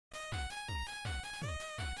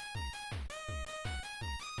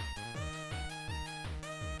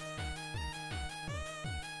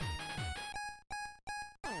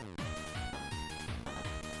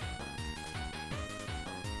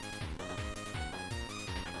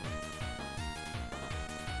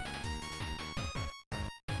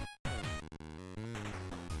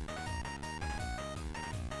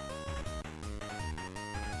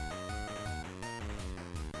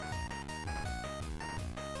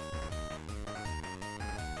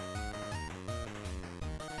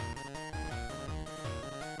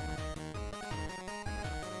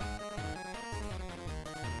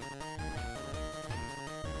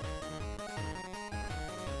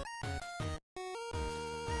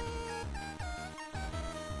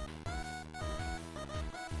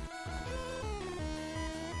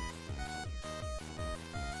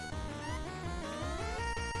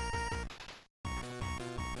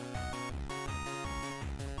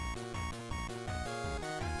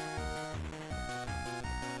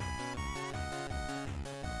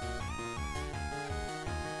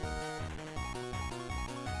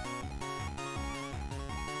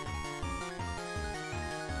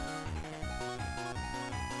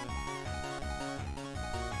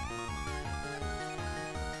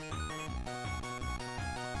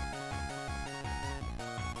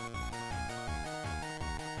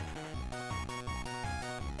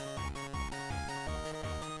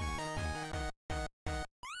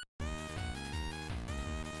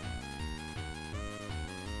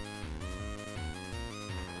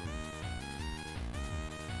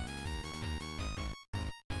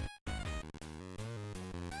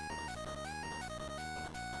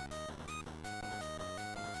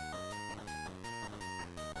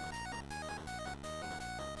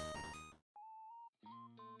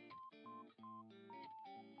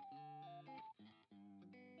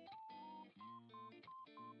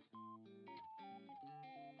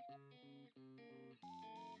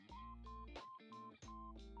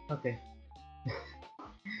Okay.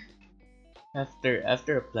 After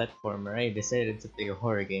a platformer, I decided to play a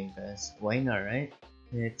horror game because why not, right?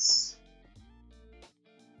 It's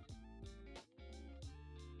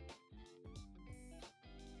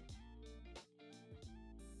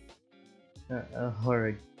a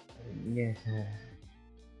horror. Yeah,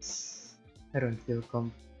 I don't feel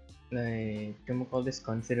like I'm call this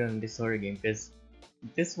confident on this horror game because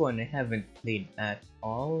this one I haven't played at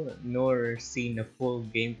all, nor seen a full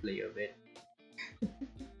gameplay of it.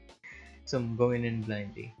 So I'm going in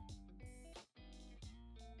blindly.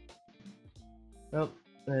 Well,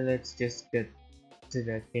 let's just get to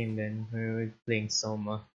that game then. We're playing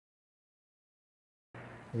Soma.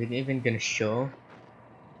 Is it even gonna show?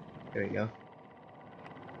 There we go.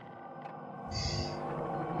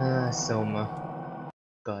 Ah, Soma.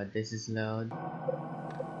 God, this is loud.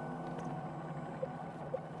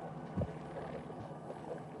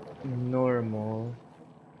 Normal.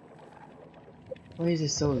 Why is it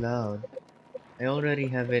so loud? I already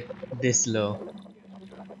have it this low.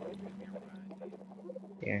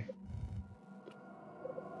 Here.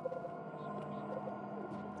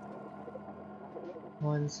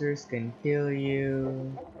 Monsters can kill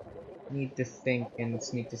you. Need to think and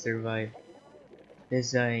need to survive.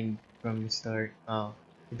 Designed from the start. Oh,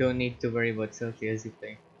 you don't need to worry about selfie as you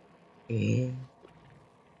play. Eh?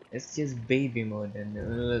 It's just baby mode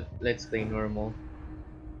and let's play normal.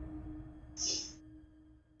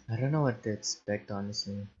 I don't know what to expect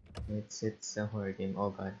honestly. It's a horror game. Oh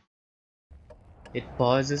god. It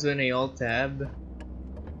pauses when I alt tab.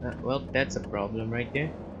 Well, that's a problem right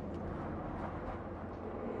there.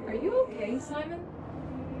 Are you okay, Simon?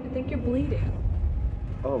 I think you're bleeding.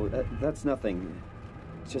 Oh, that's nothing.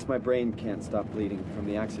 It's just my brain can't stop bleeding from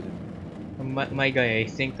the accident. My guy, I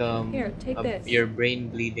think Here, take this. your brain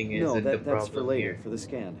bleeding isn't the that's for problem later, here. for the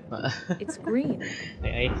scan. It's green.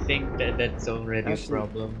 I think that's already Actually, a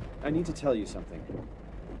problem. I need to tell you something.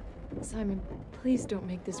 Simon, please don't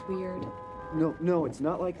make this weird. No, it's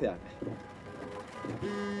not like that.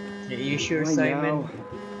 Are you sure, Why Simon? now?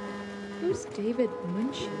 Who's David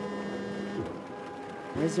Munchie?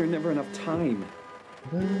 Why is there never enough time?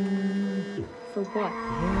 For what?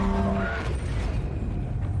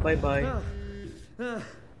 Bye bye.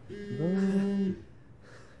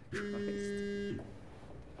 Christ.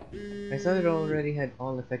 I thought it already had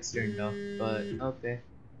all effects turned off, but okay.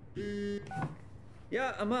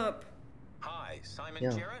 Yeah, I'm up. Hi, Simon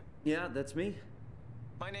Yeah. Jarrett? Yeah, that's me.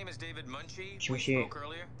 My name is David Munchie. We Munchie. spoke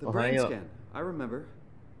earlier. The brain Ohio. scan. I remember.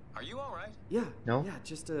 Are you alright? Yeah. No? Yeah,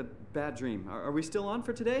 just a bad dream. Are we still on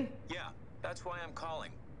for today? Yeah, that's why I'm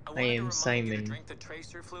calling. I wanted to am remind you Simon. to drink the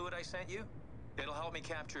tracer fluid I sent you. It'll help me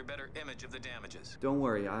capture a better image of the damages. Don't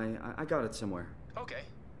worry, I got it somewhere. Okay,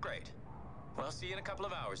 great. Well, see you in a couple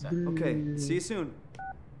of hours then. Okay, see you soon.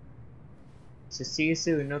 So see you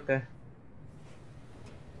soon, okay.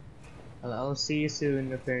 I'll see you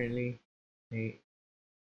soon apparently. I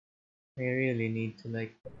really need to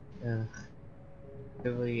like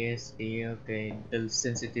WSD, okay, the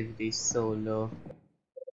sensitivity is so low.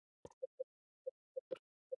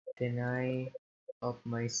 Can I up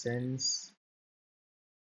my sense?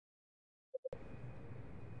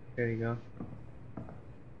 There we go.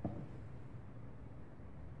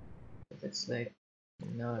 That's like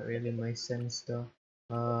not really my sense though.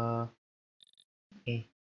 Okay.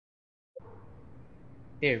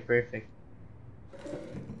 There, perfect.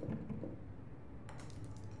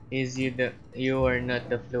 You are not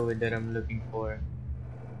the fluid that I'm looking for.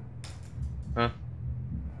 Huh?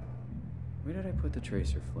 Where did I put the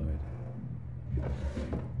tracer fluid?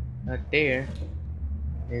 Not there.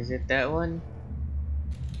 Is it that one?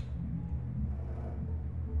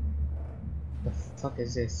 The fuck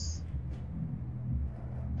is this?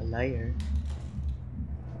 A liar?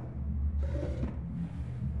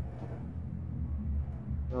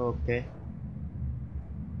 Okay.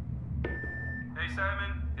 Hey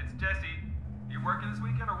Simon, it's Jesse. You working this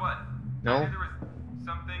weekend or what? No. I knew there was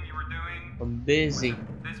something you were doing. I'm busy.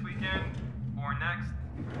 This weekend or next.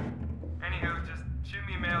 Anywho, just shoot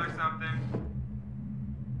me a mail or something.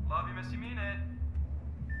 Love you, miss you, mean it.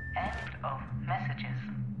 End of messages.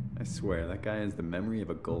 I swear, that guy has the memory of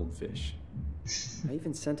a goldfish. I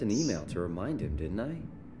even sent an email to remind him, didn't I?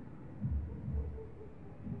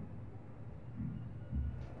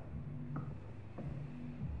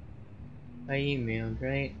 I emailed,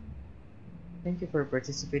 right? Thank you for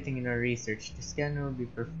participating in our research. The scan will be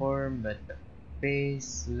performed at the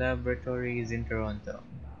base laboratories in Toronto.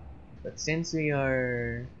 But since we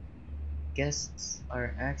are guests,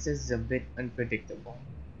 our access is a bit unpredictable.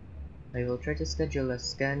 I will try to schedule a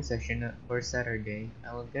scan session for Saturday.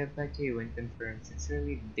 I will get back to you when confirmed.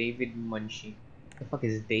 Sincerely, David Munchie. The fuck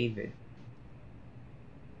is David?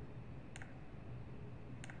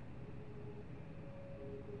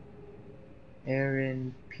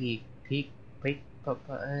 Aaron Peak,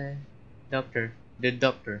 Doctor. The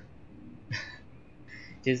Doctor.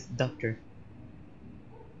 Just Doctor.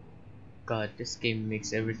 God, this game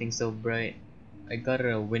makes everything so bright. I got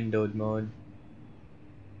a windowed mode.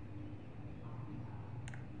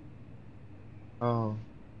 Oh.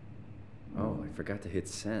 Oh, I forgot to hit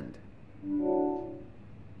send.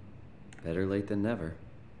 Better late than never.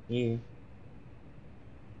 Yeah.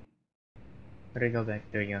 How do I go back?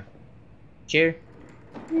 There you go. Chair.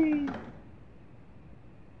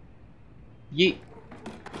 Yeet.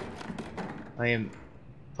 I am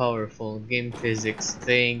powerful. Game physics.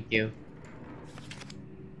 Thank you.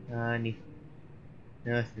 Nothing.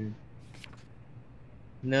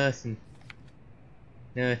 Nothing.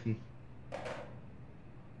 Nothing.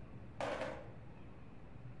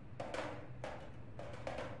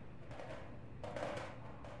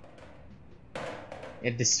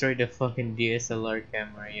 It destroyed the fucking DSLR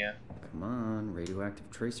camera, yeah. Come on, radioactive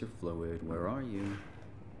tracer fluid, where are you?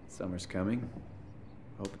 Summer's coming.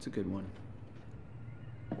 Hope it's a good one.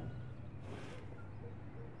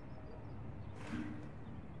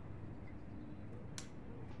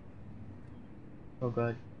 Oh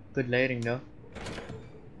god. Good lighting though.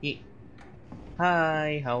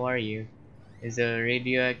 Hi, how are you? Is a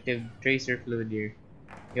radioactive tracer fluid here?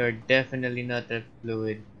 You're definitely not a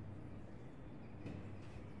fluid.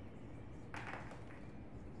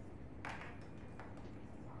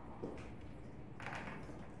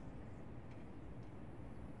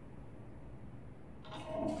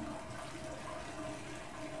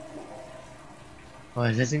 Oh,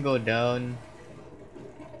 it doesn't go down.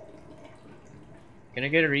 Can I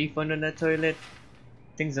get a refund on that toilet?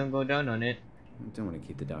 Things don't go down on it. I don't want to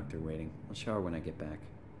keep the doctor waiting. I'll shower when I get back.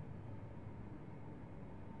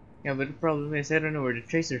 Yeah, but the problem is I don't know where the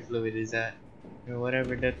tracer fluid is at. Or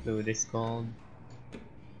whatever that fluid is called.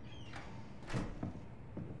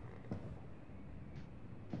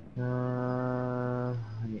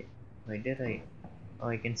 Why did I? Oh,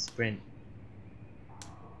 I can sprint.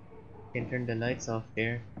 Can turn the lights off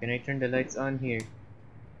there. Can I turn the lights on here?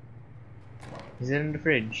 Is it in the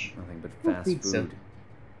fridge? Nothing but Oh, fast pizza. food.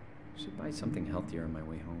 Should buy something healthier on my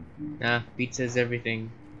way home. Nah, pizza's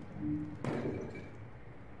everything.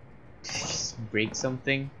 Just break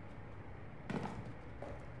something.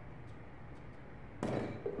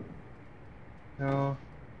 No.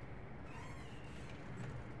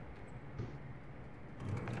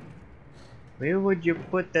 Where would you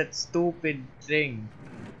put that stupid thing?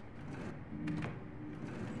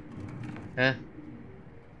 Huh?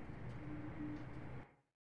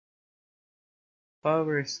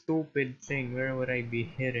 Power stupid thing, where would I be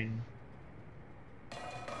hidden?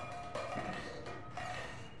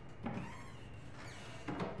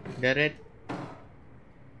 That it?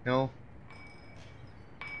 No.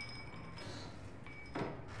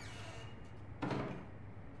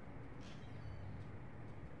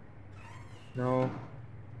 No.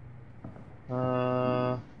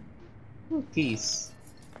 Oh, keys.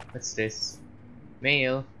 What's this?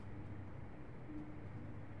 Mail.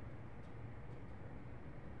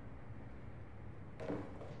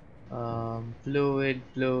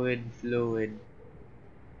 Fluid.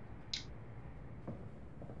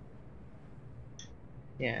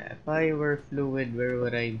 Yeah, if I were fluid, where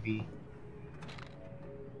would I be?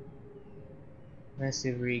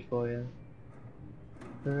 Massive recoil.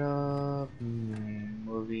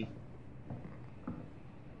 Movie.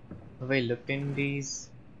 Have I looked in these?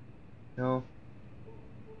 No.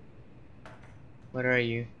 What are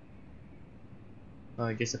you?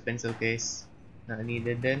 Oh, just a pencil case. Not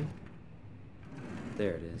needed then.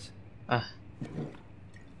 There it is. Ah.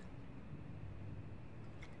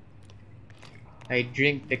 I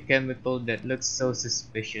drink the chemical that looks so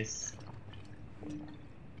suspicious. It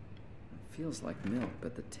feels like milk,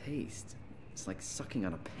 but the taste, it's like sucking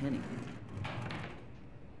on a penny.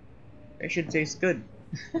 It should taste good.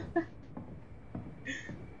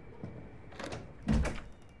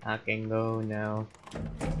 I can go now.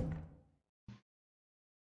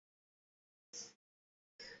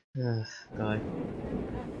 Ugh, God.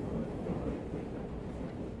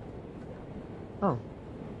 Oh.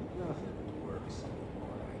 Nothing works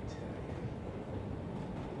anymore, I tell you.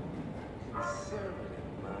 Conservative,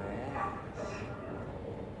 my ass.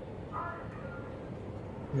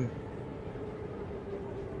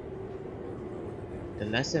 The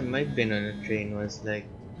last time I've been on a train was like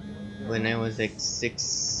when I was like 6,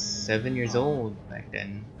 7 years old back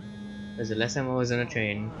then. Because the last time I was on a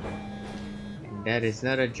train, and that is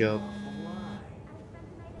not a joke.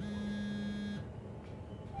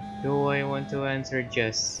 Do I want to answer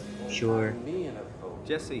Jess? Sure.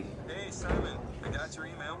 Jesse, Hey, Simon. I got your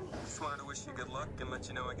email. Just wanted to wish you good luck and let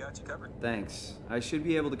you know I got you covered. thanks. I should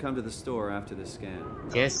be able to come to the store after this scan.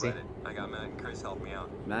 Don't Jesse. sweat it. I got Matt and Chris helping me out.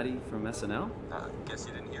 Maddie from SNL? Guess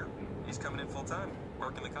you didn't hear? He's coming in full time,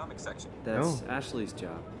 working the comics section. That's Oh. Ashley's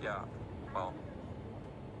job. Yeah, well,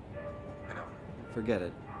 I know. Forget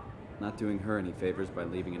it. Not doing her any favors by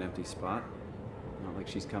leaving an empty spot. Not like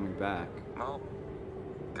she's coming back. Well,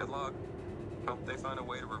 good luck. Hope they find a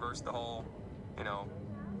way to reverse the whole,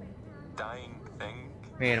 dying thing.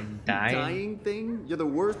 Wait, I'm dying? Dying thing? You're the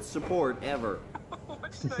worst support ever.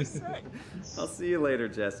 What should I say? I'll see you later,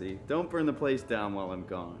 Jesse. Don't burn the place down while I'm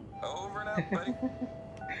gone. Over and out, buddy.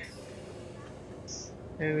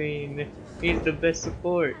 I mean, he's the best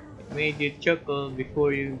support. It made you chuckle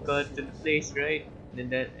before you got to the place, right? Then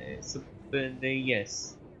that,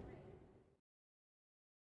 yes.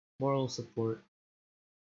 Moral support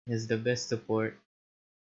is the best support.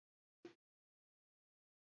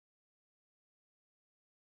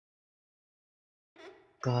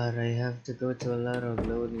 God, I have to go to a lot of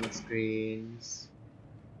loading screens.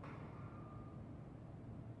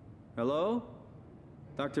 Hello?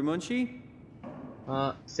 Dr. Munshi?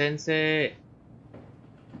 Sensei.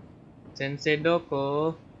 Sensei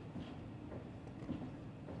Doko.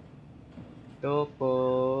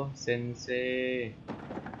 Doko. Sensei.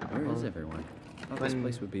 Where is everyone? I thought this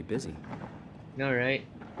place would be busy. No, right?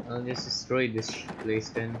 I'll just destroy this place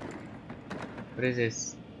then. What is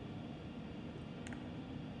this?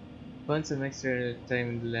 Found some extra time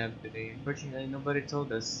in the lab today. Unfortunately, nobody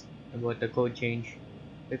told us about the code change.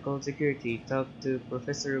 They called security, talked to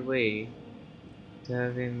Professor Wei to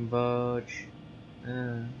have him vouch.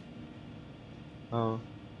 Oh,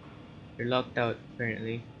 you're locked out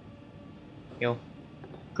apparently. Yo,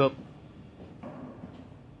 cup.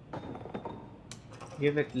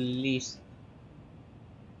 Give at least.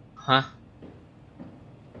 Huh?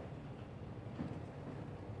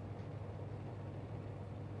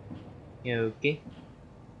 Yeah, okay.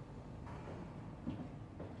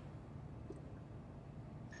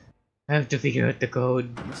 I have to figure out the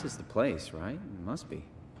code. This is the place, right? It must be.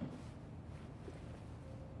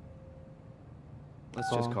 Let's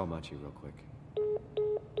just call Machi real quick.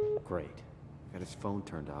 Great. Got his phone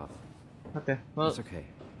turned off. Okay, well, That's okay.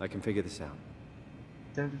 I can figure this out.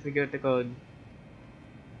 time to figure out the code.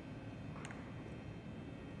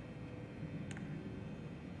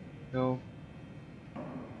 No.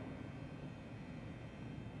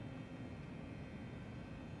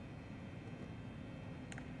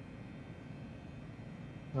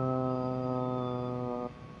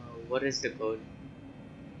 What is the code?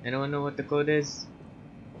 Anyone know what the code is?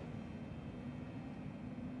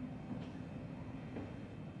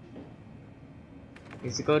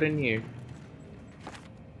 Is the code in here?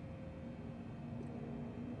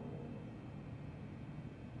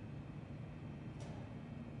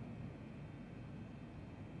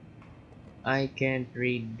 I can't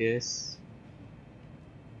read this.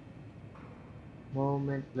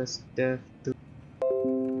 Moment plus death to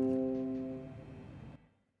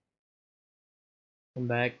come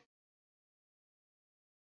back.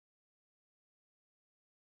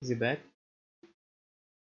 Is he back?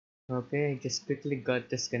 Okay, I just quickly got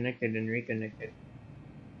disconnected and reconnected.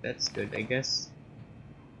 That's good, I guess.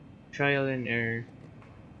 Trial and error.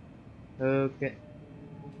 Okay.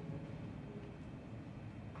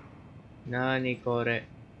 Nani kore.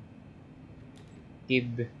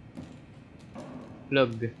 Kib.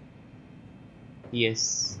 Plug.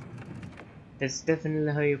 Yes. That's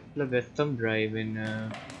definitely how you plug a thumb drive in a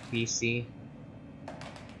PC.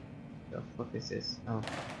 The fuck is this? Oh.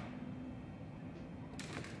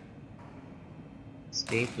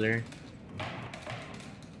 Stapler.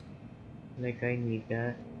 Like I need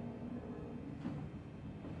that.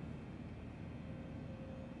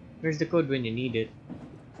 Where's the code when you need it?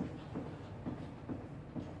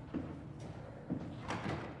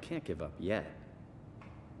 Can't give up yet.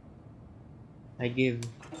 I give.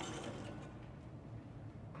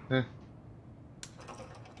 Huh.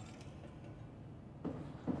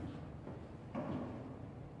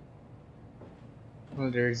 Well,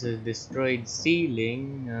 there's a destroyed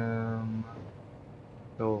ceiling.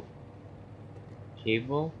 Oh,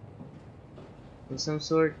 cable of some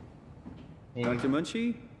sort. Dr.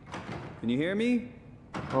 Munshi? Can you hear me?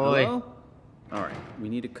 Oi. Hello? Alright, we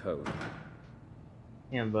need a code.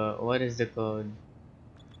 Yeah, but what is the code?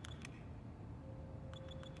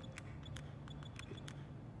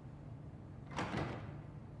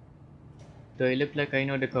 Do I look like I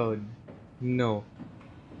know the code? No.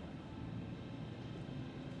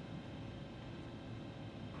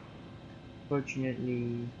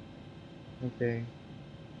 Fortunately, okay.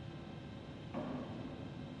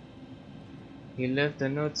 He left a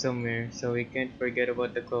note somewhere, so we can't forget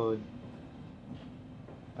about the code.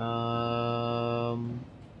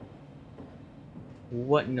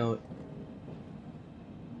 What note?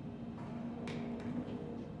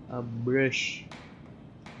 A brush.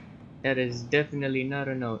 That is definitely not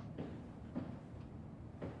a note.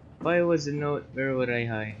 If I was a note, where would I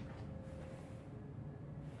hide?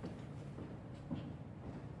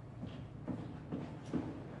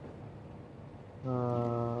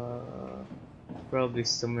 Probably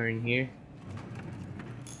somewhere in here.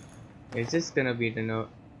 Is this gonna be the note?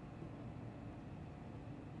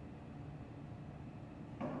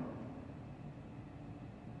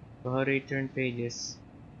 So how do you turn pages?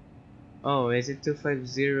 Oh, is it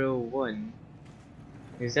 2501?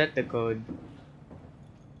 Is that the code?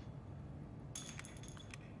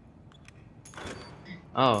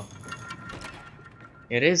 Oh,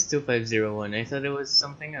 it is 2501. I thought it was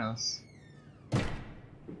something else.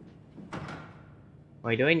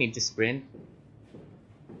 Why do I need to sprint?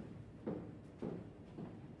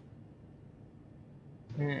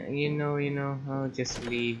 You know, I'll just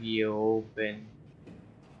leave you open.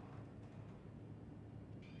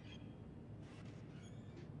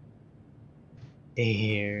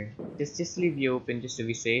 There. Just leave you open just to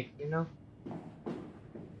be safe, you know?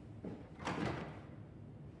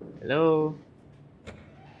 Hello?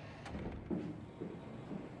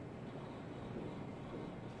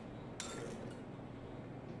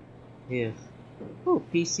 Yes. Oh,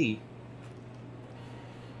 PC.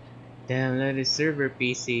 Damn, that is server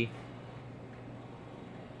PC.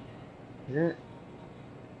 Is that...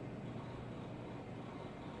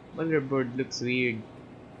 Motherboard looks weird.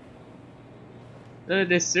 Look at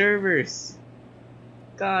the servers!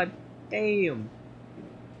 God damn!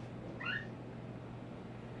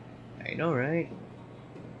 I know, right?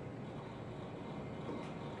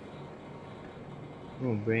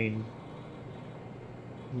 Oh, brain.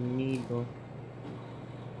 Needle.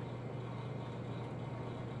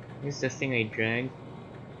 Is this the thing I drank?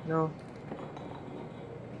 No.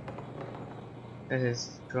 That's a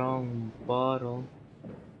strong bottle.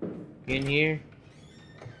 You in here?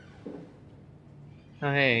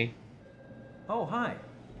 Oh, hey. Oh, hi.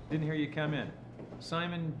 Didn't hear you come in.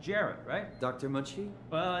 Simon Jarrett, right? Dr. Munchie?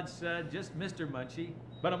 Well, it's just Mr. Munchie,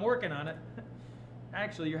 but I'm working on it.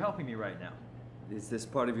 Actually, you're helping me right now. Is this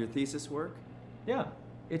part of your thesis work? Yeah,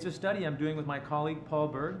 it's a study I'm doing with my colleague Paul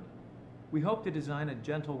Berg. We hope to design a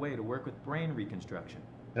gentle way to work with brain reconstruction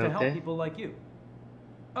to help people like you.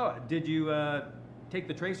 Oh, did you take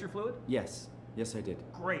the tracer fluid? Yes. Yes, I did.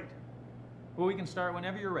 Great. Well, we can start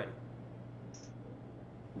whenever you're ready.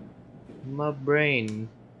 My brain.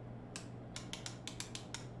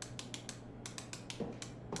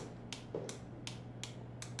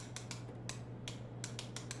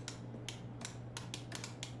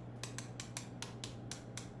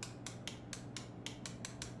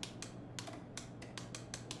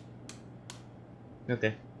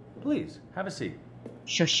 Okay. Please, have a seat.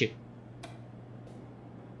 Shush it.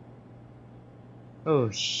 Oh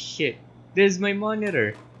shit. This is my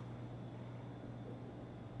monitor.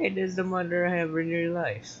 Hey, this is the monitor I have in real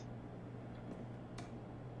life.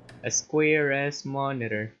 A square ass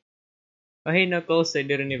monitor. Oh hey Knuckles, I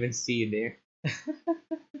didn't even see you there.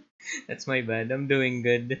 That's my bad. I'm doing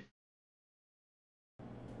good.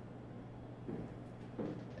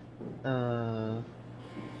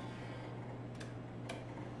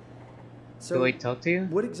 So, do I talk to you?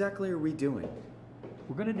 What exactly are we doing?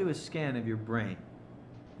 We're going to do a scan of your brain.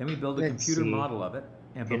 Then we build a Let's computer see. model of it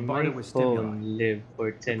and Can bombard my it with stimuli. phone live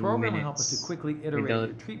for The 10 program will minutes help us to quickly iterate without...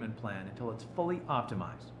 your treatment plan until it's fully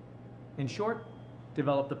optimized. In short,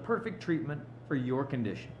 develop the perfect treatment for your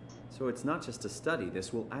condition. So it's not just a study,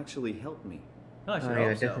 this will actually help me. I should Oh, hope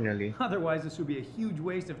yeah, so. definitely. Otherwise, this would be a huge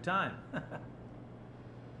waste of time.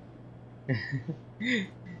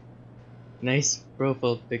 Nice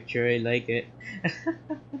profile picture, I like it.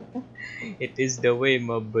 It is the way,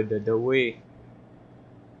 my brother, the way.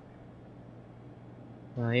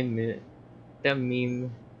 I'm the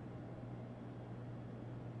meme.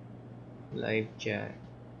 Live chat.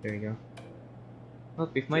 There we go. Oh,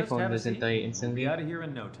 if my Just phone have a doesn't seat. die We'll instantly, be out of here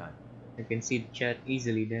in no time. I can see the chat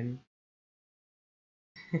easily then.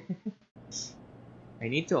 I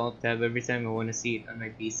need to alt tab every time I want to see it on my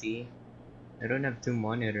PC. I don't have two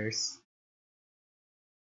monitors.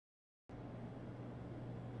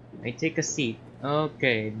 I take a seat.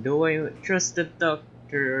 Okay, do I trust the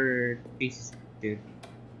doctor or this dude?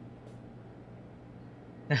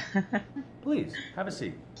 Please, have a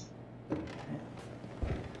seat.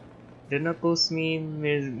 The Knuckles meme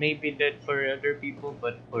is maybe dead for other people,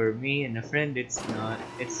 but for me and a friend, it's not.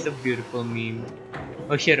 It's a beautiful meme.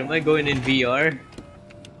 Oh shit, am I going in VR?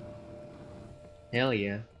 Hell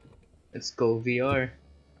yeah. Let's go VR.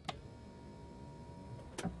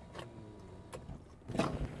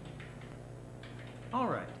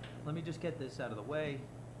 Alright, let me just get this out of the way.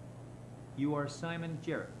 You are Simon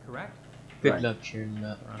Jarrett, correct? Good Right. luck,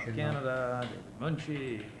 Sherlock. From Canada, David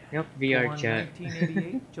Munchie. Yep, VR Born chat.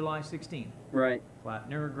 1988, July 16. Right. Flat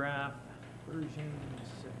neurograph, version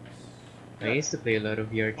 6. I used to play a lot of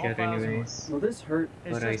VR All chat files in anyways. Will this hurt?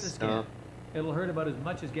 It's But I just a scan. stopped. It'll hurt about as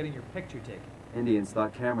much as getting your picture taken. Indians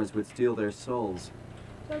thought cameras would steal their souls.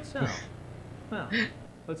 That's so. Well,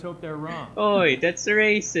 let's hope they're wrong. Oi, that's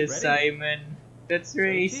racist, Ready? Simon. That's Say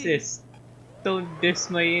racist. Don't diss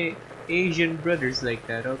my Asian brothers like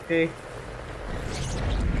that, okay?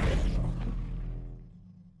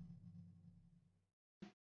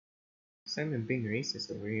 Simon being racist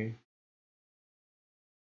over here.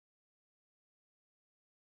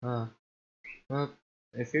 Ah, well,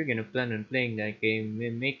 if you're gonna plan on playing that game,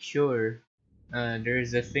 then make sure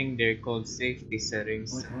there's a thing there called safety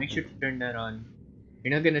settings. What Make sure to happened? turn that on.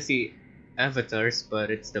 You're not gonna see avatars, but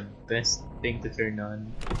it's the best thing to turn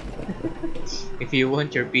on if you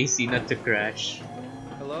want your PC not to crash.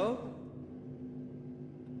 Hello?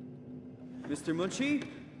 Mr. Munchie?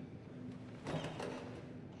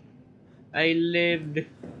 I lived.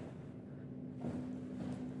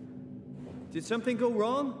 Did something go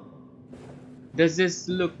wrong? Does this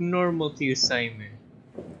look normal to you, Simon?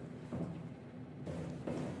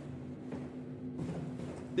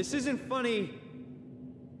 This isn't funny.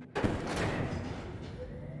 What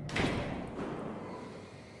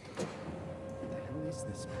the hell is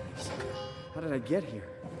this place? How did I get here?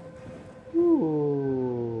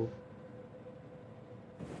 Ooh.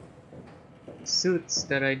 Suits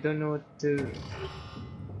that I don't know what to.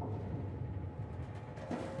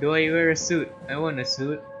 Do I wear a suit? I want a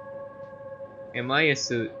suit. Am I a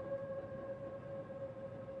suit?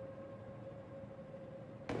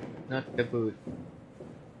 Not the boot.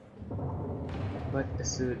 But the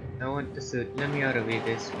suit. I want the suit. Let me out of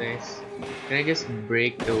this place. Can I just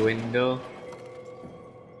break the window?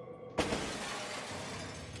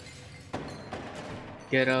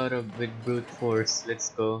 Get out of with brute force. Let's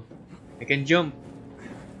go. I can jump.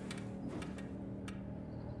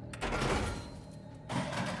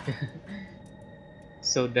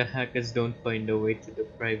 So the hackers don't find a way to the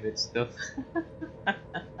private stuff.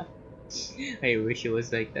 I wish it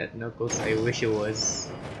was like that, Knuckles. I wish it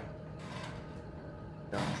was.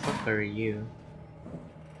 The fuck are you?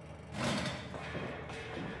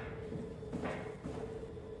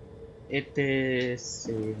 It is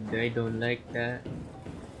saved. I don't like that.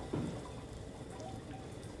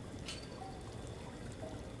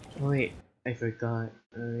 Wait, I forgot.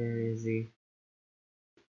 Where is he?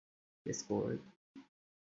 Discord.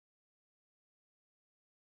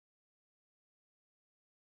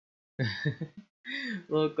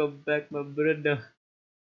 Welcome back, my brother.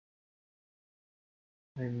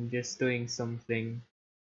 I'm just doing something.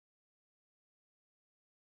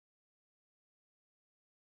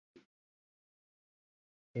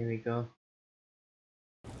 Here we go.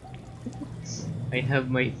 I have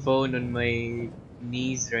my phone on my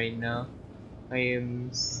knees right now. I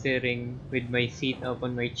am sitting with my feet up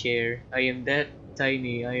on my chair. I am that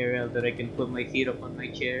tiny IRL that I can put my feet up on my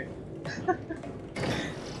chair.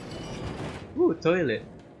 Ooh, toilet.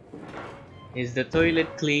 Is the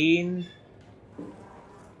toilet clean?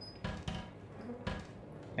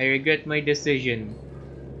 I regret my decision.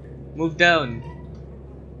 Move down.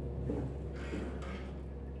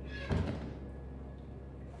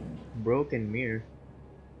 Broken mirror.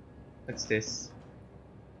 What's this?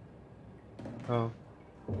 Oh.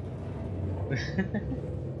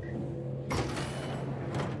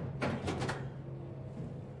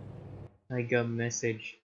 I got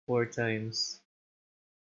message 4 times.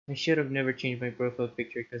 I should have never changed my profile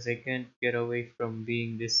picture because I can't get away from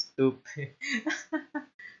being this stupid.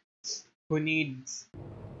 Who needs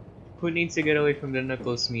to get away from the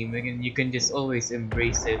Knuckles meme? Again, you can just always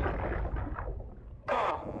embrace it.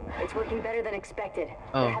 It's working better than expected.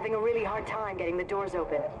 Oh. They're having a really hard time getting the doors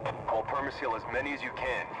open. I'll perma-seal as many as you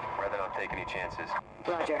can, rather not take any chances.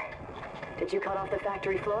 Roger. Did you cut off the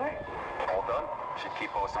factory floor? All done? Should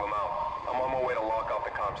keep most of them out. I'm on my way to lock off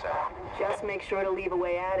the comm center. Just make sure to leave a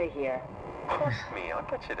way out of here. Trust me, I'll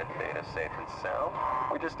get you to data safe and sound.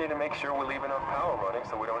 We just need to make sure we're leaving our power running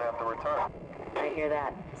so we don't have to return. I hear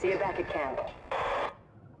that. See you back at camp.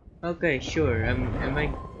 Okay, sure. Am I?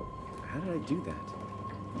 How did I do that?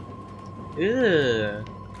 Ugh.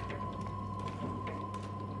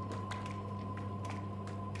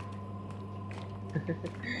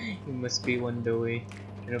 It must be one the way.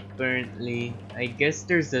 And apparently, I guess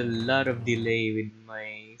there's a lot of delay with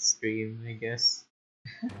my stream, I guess.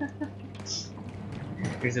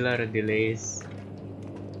 There's a lot of delays.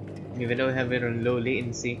 Even though I have it on low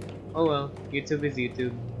latency. Oh well, YouTube is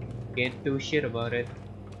YouTube. Can't do shit about it.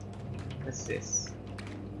 What's this?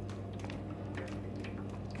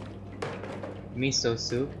 Miso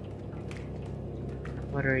soup?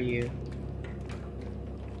 What are you?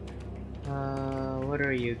 What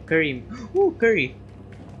are you? Curry. Ooh, curry!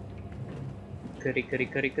 Curry, curry,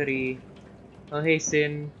 curry, curry. Oh, hey,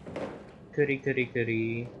 Sin. Curry, curry,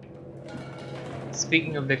 curry.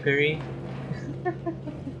 Speaking of the curry.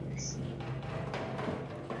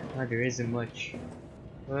 Ah, there isn't much.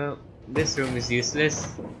 Well, this room is useless.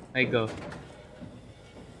 I go.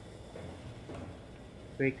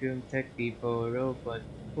 Break room, tech depot, robot.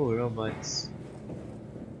 Oh, robots.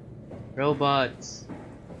 Robots!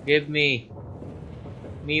 Give me!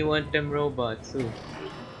 Me want them robots. Ooh.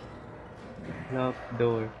 Lock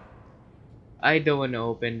door. I don't wanna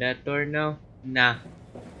open that door now. Nah.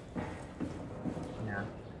 Nah.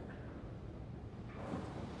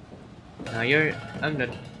 Nah, I'm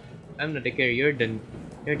not the carry. You're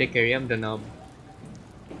the carry. I'm the knob.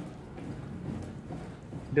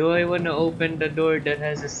 Do I wanna open the door that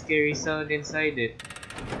has a scary sound inside it?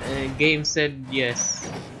 Game said yes.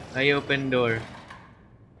 I open door.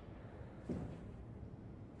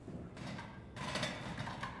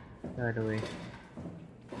 By the way.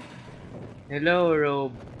 Hello,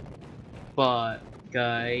 robot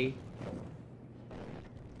guy.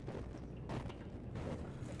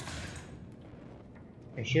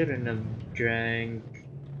 I shouldn't have drank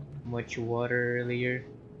much water earlier.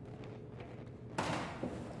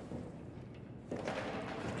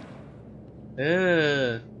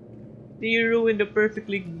 You ruined a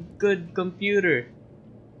perfectly good computer.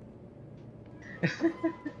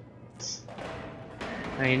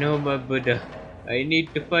 I know, my Buddha. I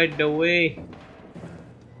need to find the way.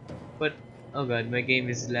 But oh god, my game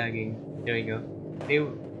is lagging. There we go. Hey,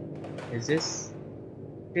 is this?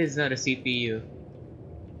 This is not a CPU.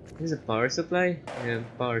 This is a power supply? Yeah,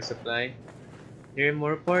 power supply. There are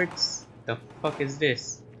more parts? The fuck is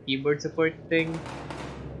this? Keyboard support thing?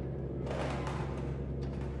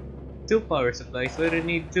 2 power supplies, why do I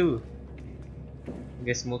need 2? I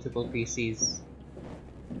guess multiple PCs.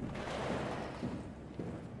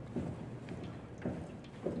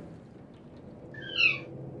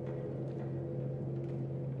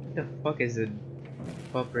 What the fuck is it?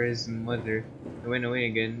 Popper's mother. I went away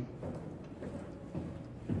again.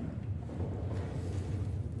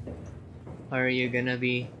 How are you gonna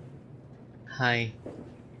be? Hi.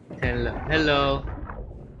 Hello. Hello.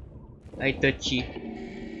 I touchy.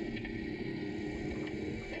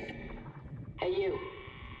 Hey, you.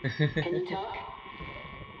 Can you talk?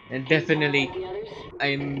 And Can you talk definitely, like the others?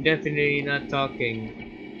 I'm definitely not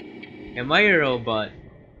talking. Am I a robot?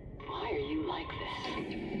 Why are you like this?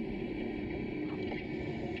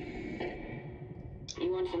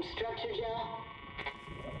 You want some structure, Joe?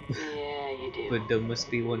 Yeah, you do. But there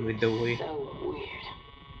must be one with the way. So weird.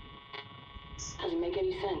 Doesn't make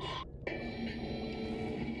any sense.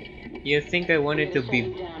 You think I wanted to be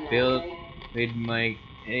Down now, built okay? with my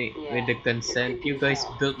Yeah, with the you're consent? creepy You as guys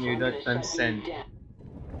hell, built so me I'm without gonna shut you consent. down.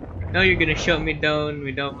 Now you're gonna shut me down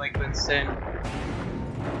without my consent.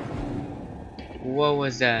 What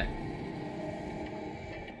was that?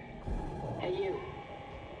 Hey, you.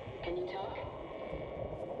 Can you talk?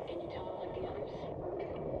 Can you talk like the others?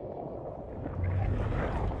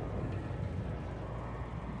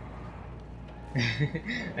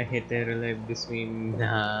 I hate that life this mean.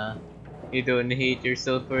 Nah. You don't hate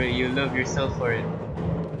yourself for it, you love yourself for it.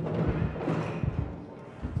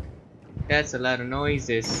 That's a lot of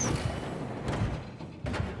noises.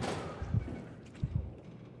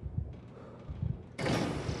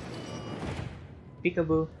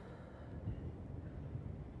 Peekaboo.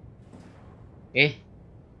 Eh?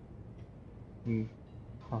 Hmm.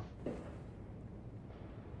 Huh.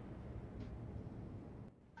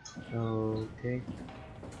 Okay.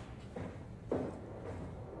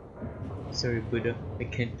 Sorry, Buddha. I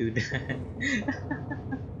can't do that.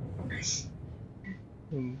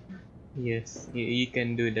 Hmm. Yes, you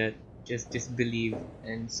can do that. Just believe.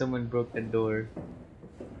 And someone broke the door.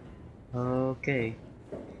 Okay.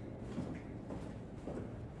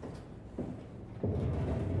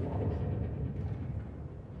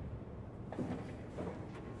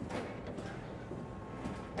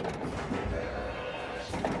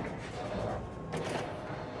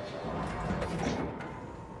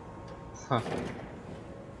 Huh.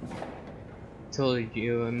 Told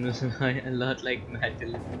you I'm a lot like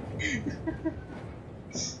Madeline.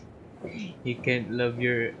 You can't love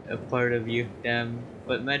a part of you, damn.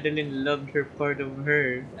 But Madeline loved her part of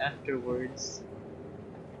her afterwards.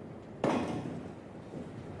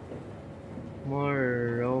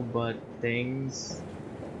 More robot things.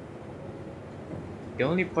 The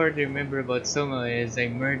only part I remember about Soma is I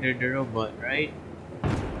murdered the robot, right?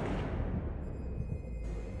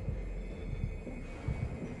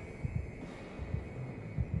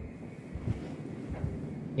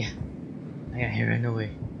 Yeah, I ran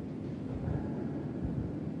away.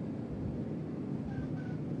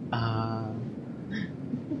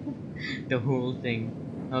 The whole thing.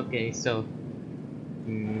 Okay, so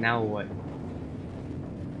now what?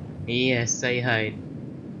 Yes, I hide.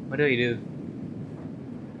 What do I do?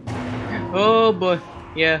 Oh boy,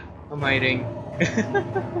 yeah, I'm hiding.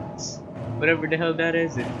 Whatever the hell that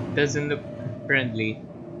is, it doesn't look friendly.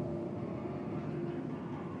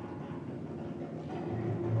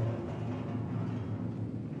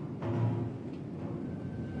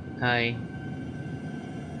 Hi.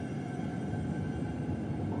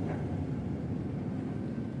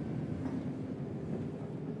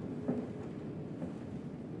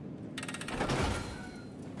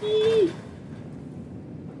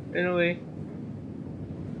 Run away.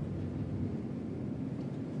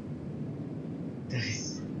 That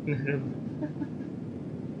is not a...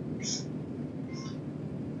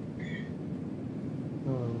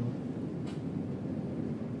 Oh.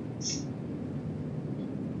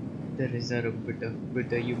 That is not a Buddha.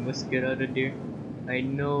 Buddha, you must get out of there. I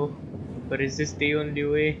know, but is this the only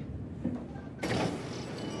way?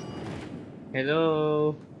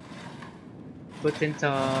 Hello? Guten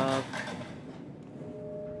Tag.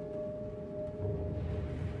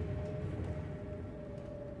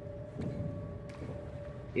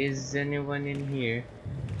 Is anyone in here?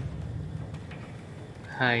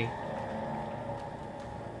 Hi.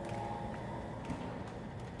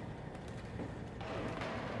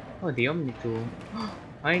 Oh, the Omni tool.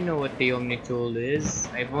 I know what the Omni tool is.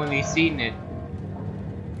 I've only seen it.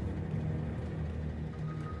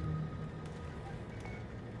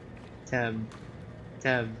 Tab.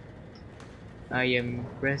 Tab. I am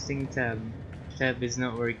pressing tab. Tab is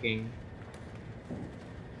not working.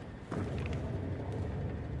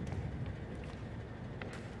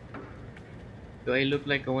 Do I look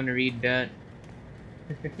like I want to read that?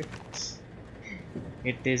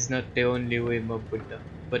 It is not the only way, Mabuddha.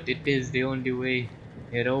 But it is the only way.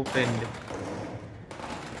 It opened.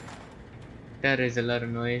 That is a lot of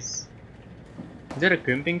noise. Is that a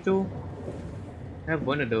crimping tool? I have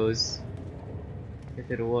one of those. If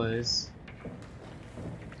it was.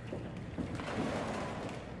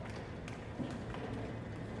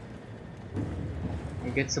 I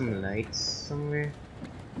get some lights somewhere.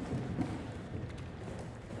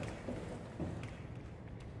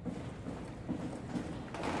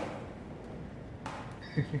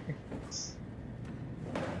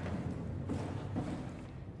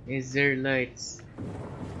 Is there lights?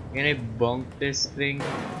 Can I bonk this thing?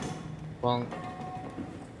 Bonk.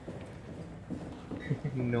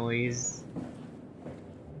 Noise.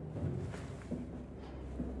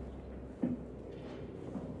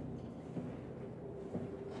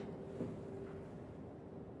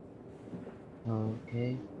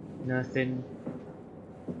 Okay, nothing.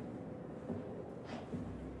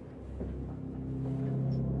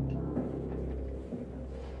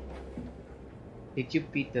 Did you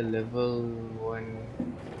beat the level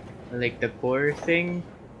 1, like the core thing?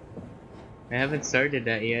 I haven't started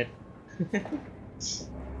that yet.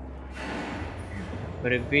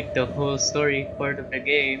 But I beat the whole story part of the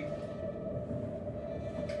game.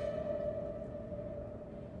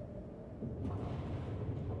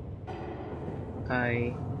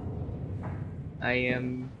 Hi. I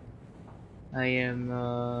am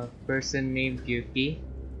a person named Yuki.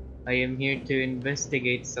 I am here to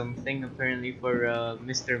investigate something, apparently for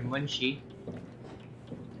Mr. Munchie.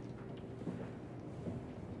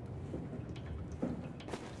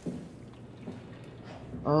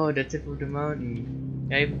 Oh, the tip of the mountain.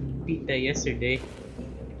 I beat that yesterday.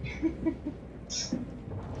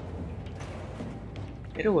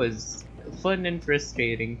 It was fun and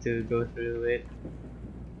frustrating to go through it.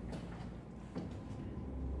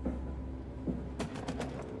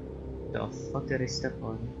 The fuck did I step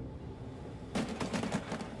on?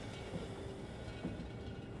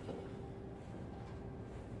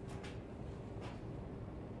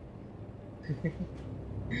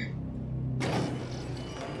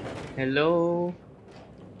 Hello?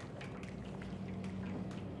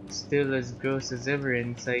 Still as gross as ever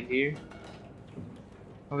inside here.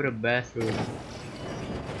 How about a bathroom?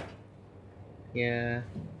 Yeah.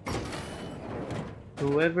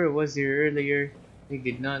 Whoever was here earlier, they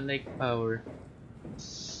did not like power.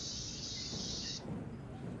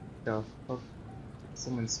 The fuck?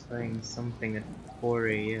 Someone's buying something at 4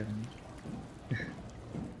 a.m.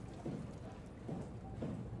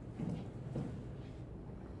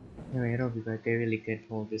 Anyway, I'll be back. I really can't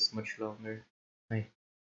hold this much longer.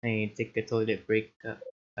 I take a toilet break.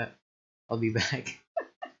 I'll be back.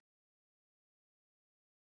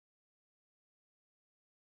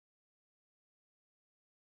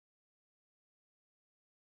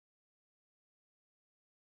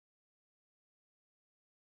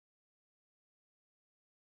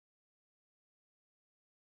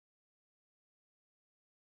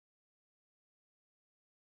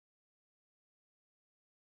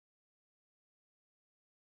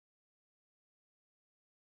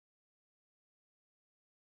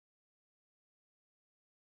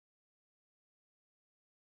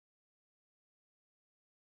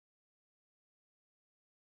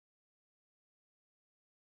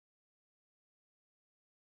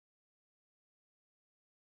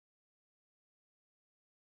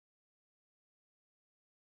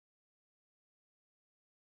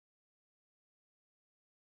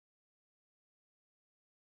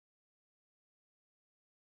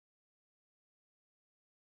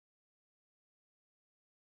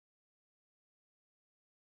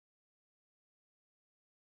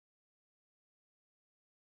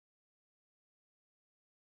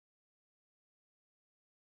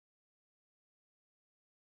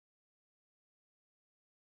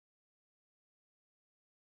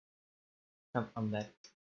 I'm back.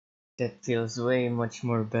 That feels way much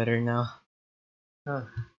more better now. Oh,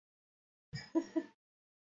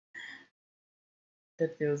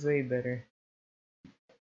 that feels way better.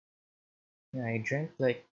 Yeah, I drank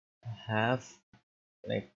half,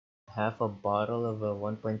 like half a bottle of a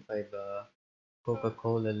 1.5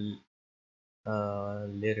 Coca-Cola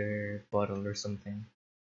liter bottle or something.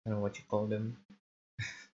 I don't know what you call them,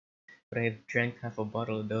 but I drank half a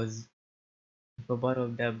bottle of those. Half a bottle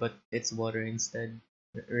of that, but it's water instead.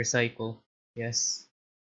 Recycle. Yes.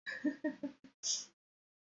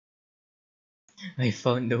 I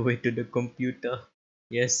found the way to the computer.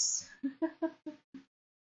 Yes.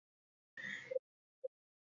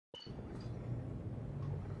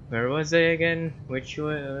 Where was I again? Which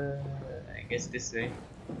way? I guess this way.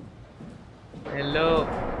 Hello.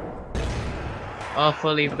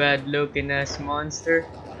 Awfully bad looking ass monster.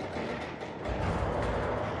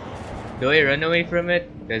 Do I run away from it?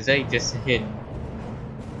 Cause I just hid.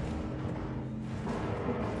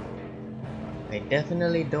 I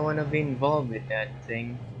definitely don't wanna be involved with that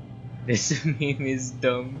thing. This meme is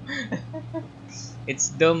dumb. It's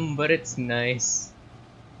dumb, but it's nice.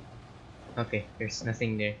 Okay, there's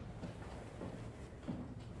nothing there.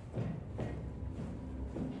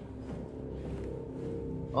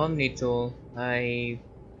 Omnitool. I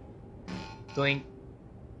doink.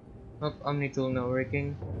 Oh, Omnitool not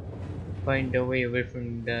working. Find a way away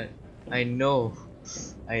from that. I know.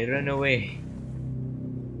 I run away.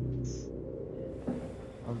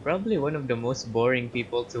 I'm probably one of the most boring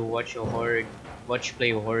people to watch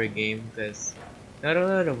play a horror game, because not a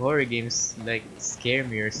lot of horror games like scare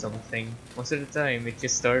me or something. Most of the time, it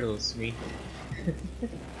just startles me.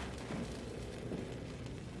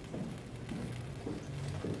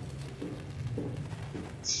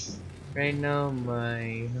 Right now,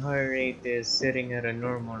 my heart rate is sitting at a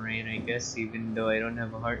normal rate, I guess, even though I don't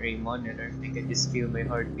have a heart rate monitor. I can just feel my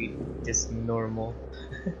heartbeat just normal.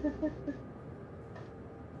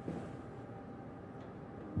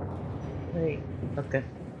 Wait, okay.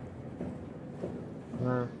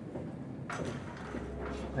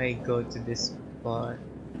 I go to this spot.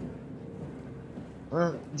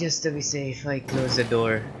 Well, just to be safe, I close the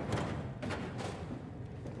door.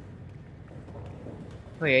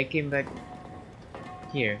 Wait, I came back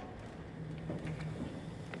here.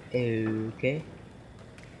 Okay.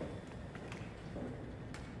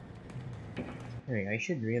 Anyway, I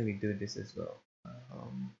should really do this as well.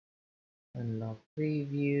 Unlock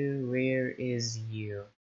preview. Where is you?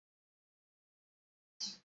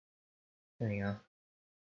 There you go.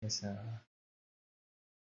 Yes,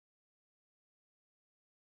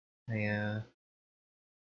 I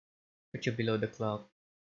put you below the clock.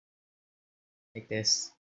 Like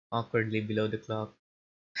this. Awkwardly below the clock.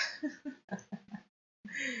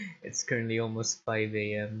 It's currently almost 5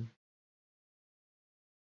 a.m.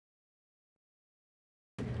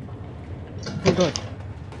 Hold on.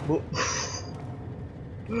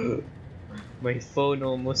 My phone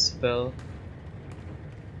almost fell.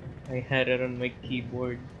 I had it on my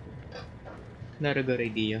keyboard. Not a good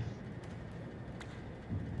idea.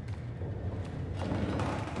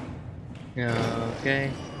 Okay.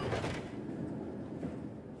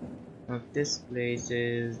 Well, this place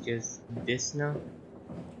is just this now.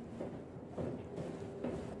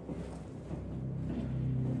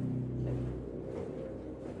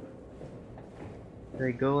 Do I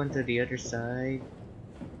go onto the other side?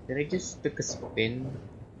 Did I just took a spin?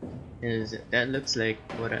 Is that looks like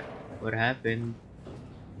what happened?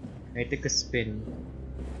 I took a spin.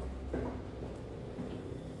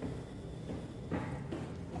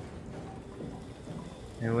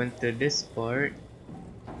 I went to this part.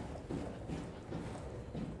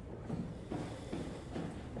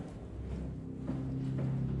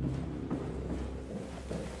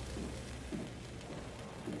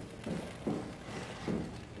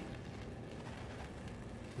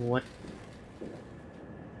 What?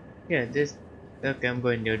 Yeah, this. Okay, I'm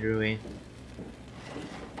going the other way.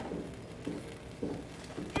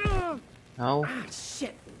 How? Ah,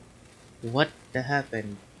 shit. What the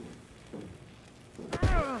happened?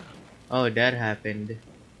 Oh, that happened.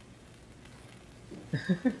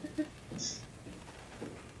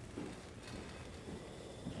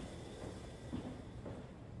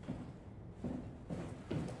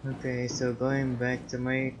 Okay, so going back to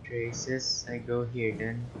my traces, I go here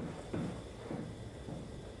then.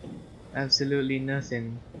 Absolutely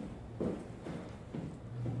nothing.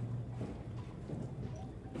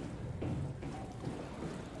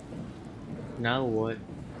 Now what?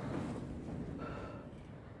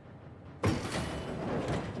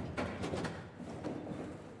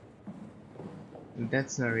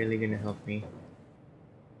 That's not really gonna help me.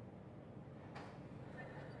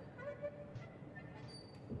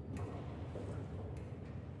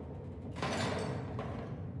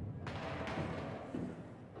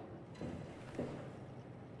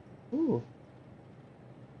 Ooh.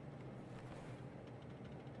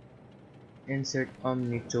 Insert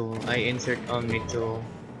Omni tool. I insert Omni tool.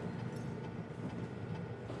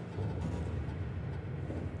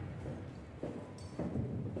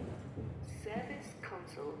 Service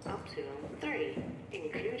console Upsilon 3,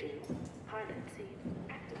 including pilot seat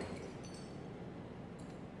activated.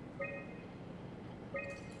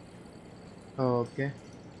 Okay.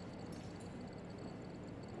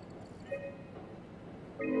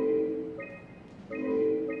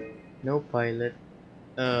 No pilot.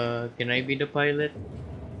 Can I be the pilot?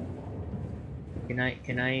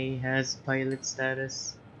 Can I has pilot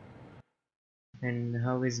status? And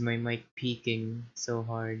how is my mic peaking so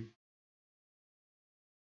hard?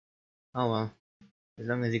 Oh well, as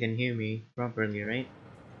long as you can hear me properly, right?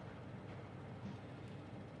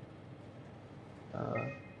 Uh,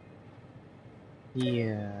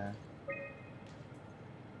 yeah.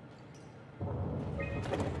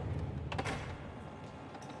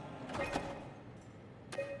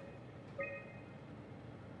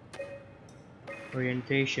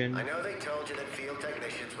 Orientation. I know they told you that field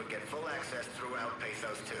technicians would get full access throughout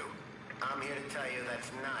Pathos 2. I'm here to tell you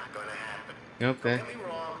that's not gonna happen. Okay. Don't get me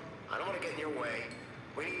wrong, I don't want to get in your way.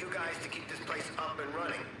 We need you guys to keep this place up and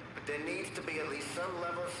running, but there needs to be at least some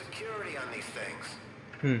level of security on these things.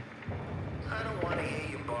 I don't want to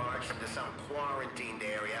hear you barge into some quarantined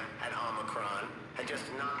area at Omicron and just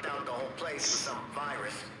knocked out the whole place with some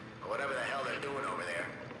virus, or whatever the hell they're doing over there.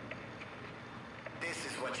 This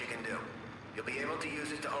is what you can do. You'll be able to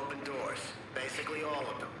use it to open doors. Basically all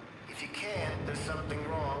of them. If you can't, there's something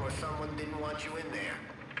wrong or someone didn't want you in there.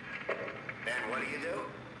 Then what do?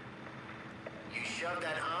 You shove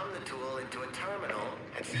that Omnitool into a terminal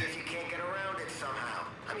and see if you can't get around it somehow.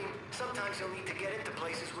 I mean, sometimes you'll need to get into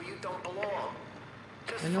places where you don't belong.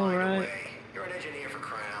 Just I know, find right? a way. You're an engineer for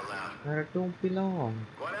crying out loud. I don't belong.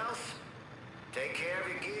 What else? Take care of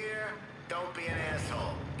your gear. Don't be an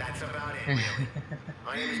asshole. That's about it, really.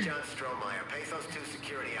 My name is John Strohmeyer, Pathos 2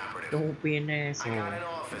 security operative. Don't be an asshole. I got an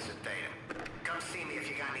office at Theta. Come see me if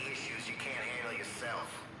you got any issues you can't handle yourself.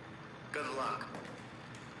 Good luck.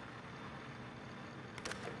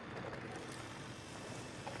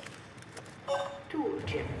 Tool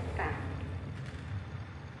chip found.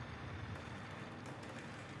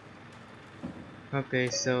 Okay,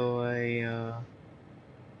 so I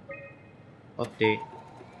update.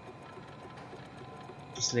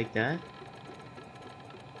 Just like that.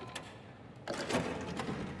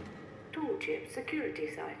 Tool chip security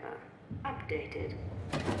cipher updated.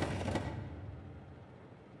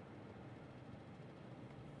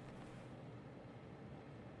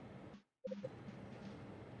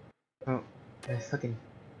 Oh,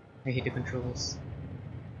 I hate the controls.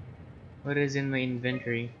 What is in my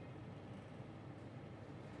inventory?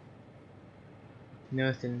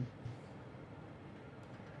 Nothing.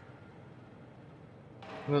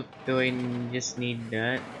 Well, do I just need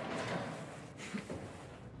that?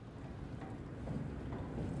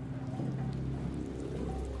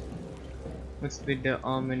 What's with the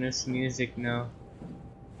ominous music now?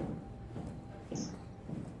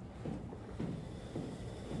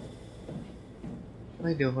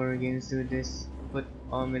 Why do horror games do this? Put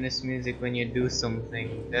ominous music when you do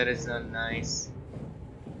something. That is not nice.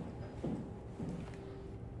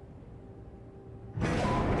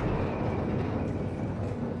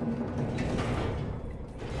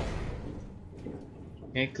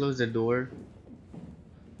 Can I close the door?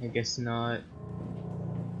 I guess not.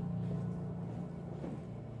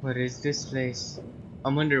 What is this place?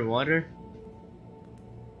 I'm underwater?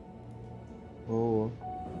 Oh.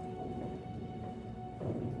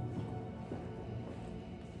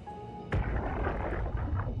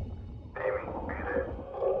 Amy, are you there?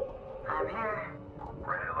 I'm here.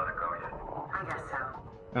 Ready to let it go yet? I guess so.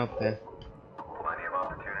 Okay. Plenty of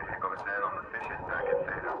opportunity to go to town on the fishes back in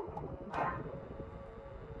Theta.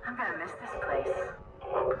 I'm gonna miss this place.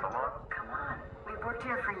 Oh, come on. Come on. We've worked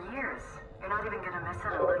here for years. You're not even gonna miss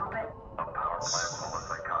it a little bit? A power plant full of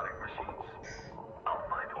psychotic machines. I'll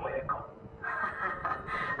find a way to go.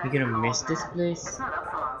 You gonna miss this place? It's not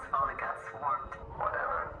Upsilon's fault it got swarmed.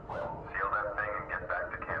 Whatever. Seal that thing and get back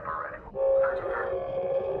to camp already.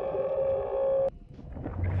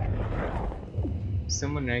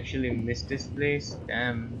 Someone actually missed this place?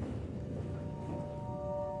 Damn.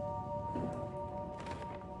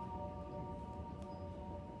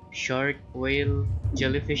 Shark, whale,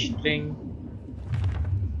 jellyfish thing.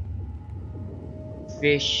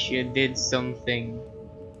 Fish did something.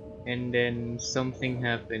 And then something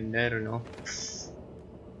happened. I don't know.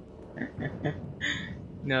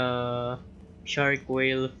 No. Shark,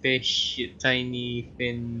 whale, fish, tiny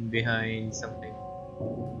fin behind something.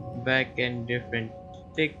 Back and different.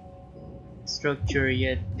 Thick structure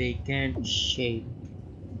yet they can't shake.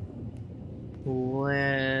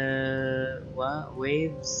 Well,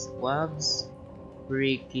 waves,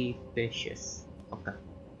 freaky fishes. Okay,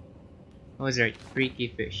 I was right. Freaky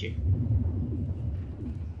fishes.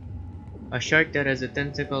 A shark that has a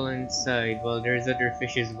tentacle inside while there's other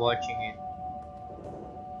fishes watching it.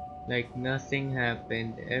 Like nothing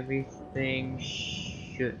happened. Everything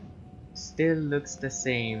should still looks the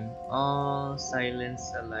same. All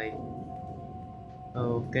silence alike.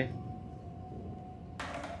 Okay.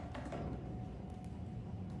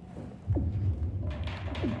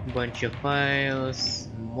 Bunch of files,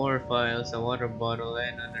 more files, a water bottle,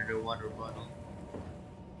 and another water bottle.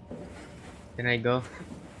 Can I go?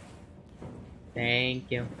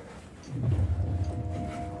 Thank you.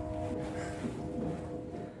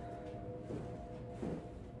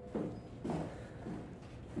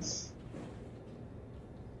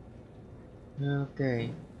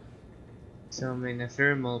 Okay. So I'm in a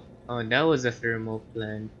thermal. Oh, that was a thermal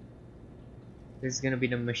plant. This is gonna be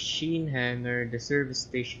the machine hangar, the service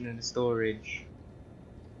station, and the storage.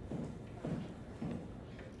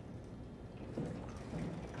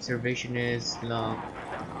 Observation is locked.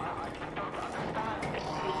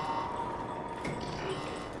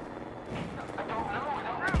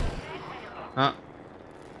 Huh?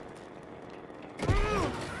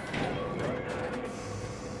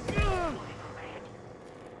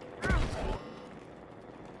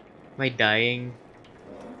 Am I dying?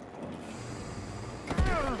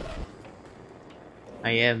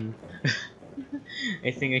 I am. I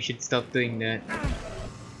think I should stop doing that.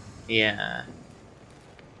 Yeah.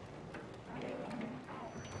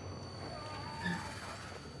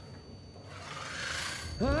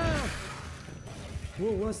 Ah!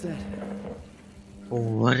 What was that? Oh,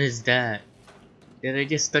 what is that? Did I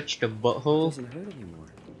just touch the It butthole? doesn't hurt anymore.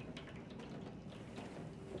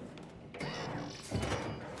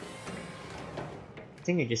 I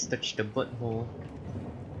think I just touched the butthole.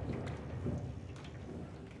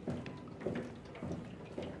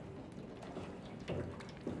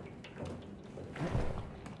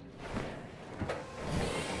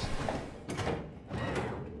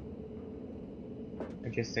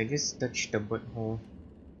 I just touched the butthole.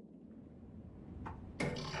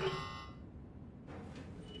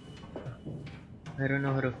 I don't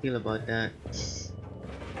know how to feel about that.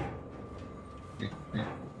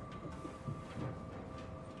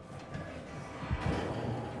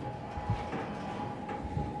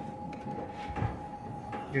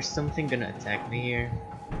 There's something gonna attack me here,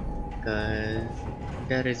 cause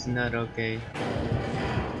that is not okay.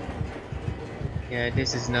 Yeah,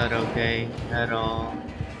 this is not okay at all.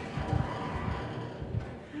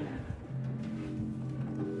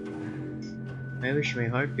 I wish my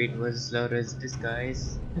heartbeat was as loud as this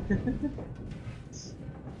guy's.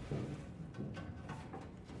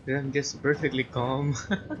 I'm just perfectly calm.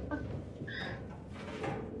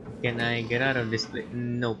 Can I get out of this place?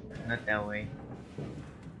 Nope, not that way.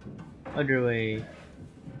 Other way.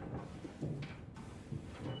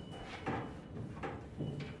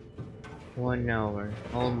 One hour.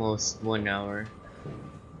 Almost 1 hour.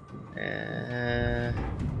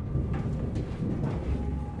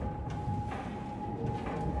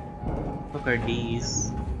 What are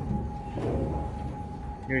these?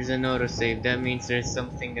 There's an autosave. That means there's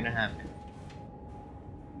something gonna happen.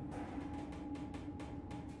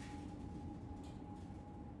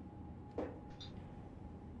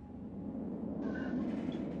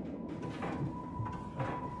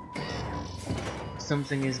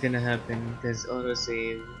 Something is gonna happen because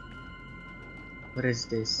autosave. What is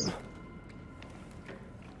this?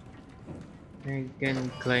 I can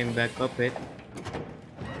climb back up it.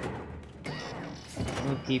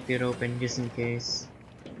 I'll keep it open just in case.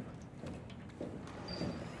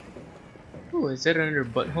 Oh, is that another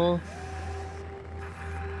butthole?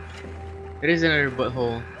 It is another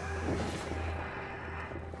butthole.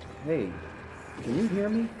 Hey, can you hear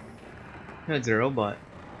me? No, it's a robot.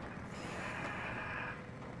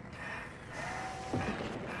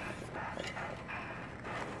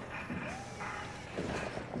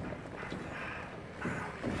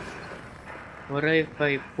 What if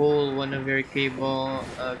I pull one of your cables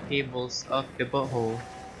off the butthole?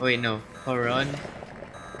 Oh, wait, no. Power on?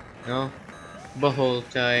 No. Butthole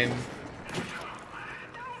time.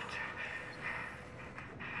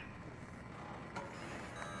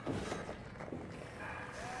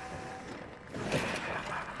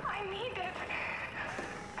 I need it.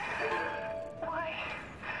 Why?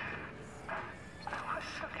 I was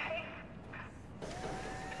okay.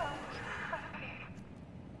 I was happy.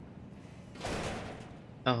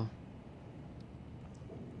 Oh.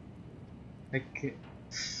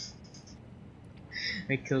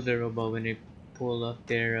 I killed the robot when I pulled off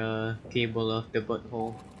their cable off the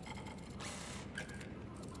butthole.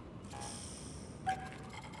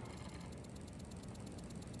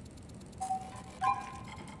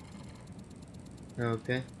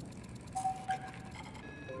 Okay.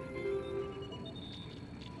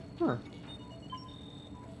 Huh.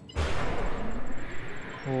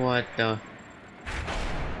 What the?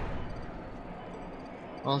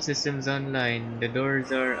 All systems online. The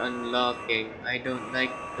doors are unlocking. I don't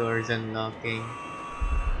like doors unlocking.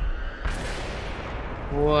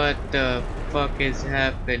 What the fuck is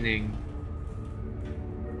happening?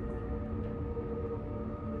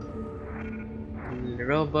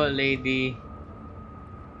 Robot lady.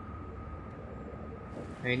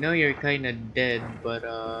 I know you're kinda dead, but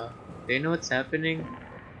do you know what's happening?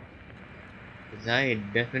 'Cause I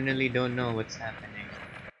definitely don't know what's happening.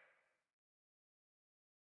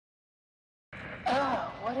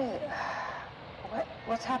 Oh,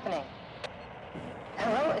 what's happening?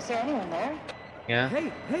 Hello, is there anyone there? Yeah?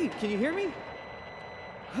 Hey, can you hear me?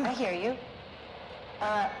 I hear you.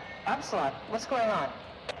 Upslot, what's going on?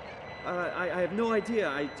 I have no idea.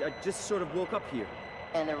 I just sort of woke up here.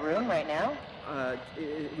 In the room right now?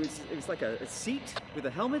 It was like a seat with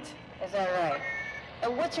a helmet. Is that right?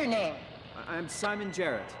 What's your name? I'm Simon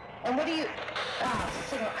Jarrett. And what do you...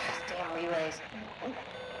 damn relays.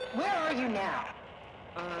 Where are you now?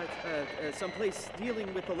 Someplace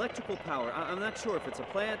dealing with electrical power. I'm not sure if it's a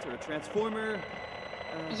plant or a transformer.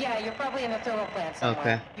 Yeah, you're probably in the thermal plant somewhere.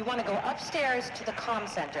 Okay. You want to go upstairs to the comm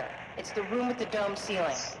center. It's the room with the dome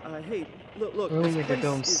ceiling. Hey, look. Room this with the place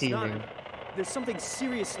dome is ceiling. There's something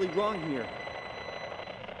seriously wrong here.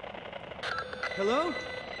 Hello?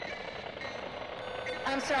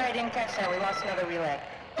 I'm sorry, I didn't catch that. We lost another relay.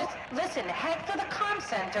 Listen, head for the comm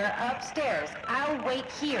center upstairs. I'll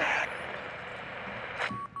wait here.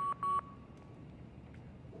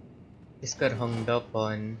 Just got hung up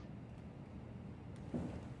on.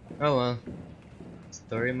 Oh well.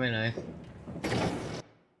 Story of my life.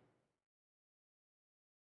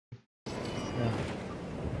 Yeah.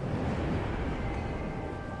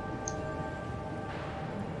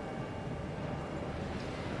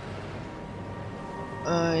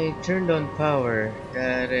 I turned on power,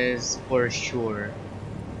 that is for sure.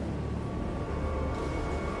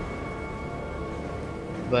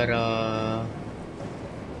 But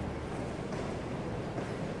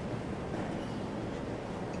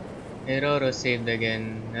it auto-saved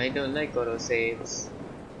again. I don't like auto-saves.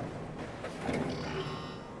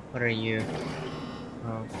 What are you?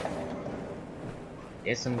 Oh.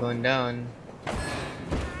 Yes, I'm going down.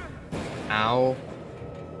 Ow.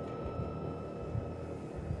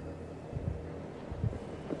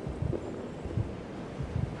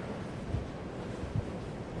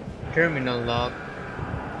 Terminal lock.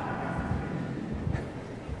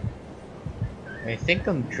 I think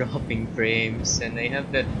I'm dropping frames and I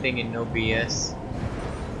have that thing in OBS.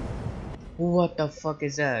 What the fuck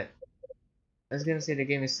is that? I was gonna say the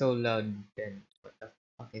game is so loud then. What the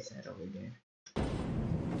fuck is that over there?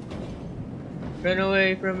 Run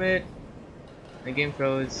away from it! My game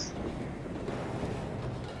froze.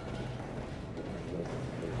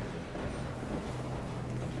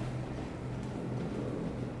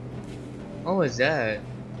 What was that?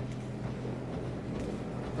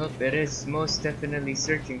 Oh, it is most definitely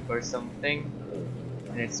searching for something.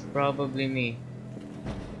 And it's probably me.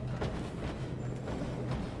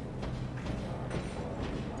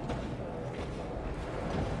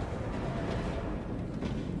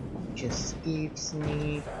 Just keep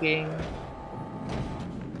sneaking.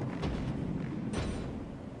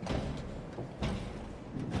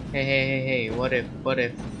 Hey, what if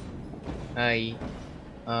I,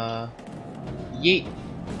 yeet.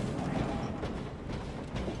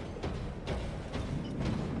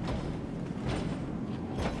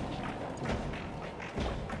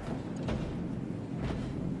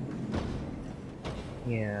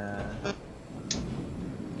 Yeah.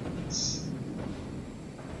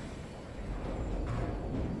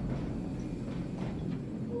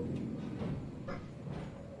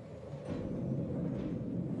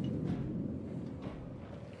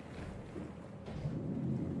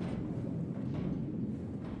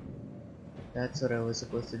 That's what I was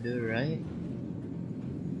supposed to do, right?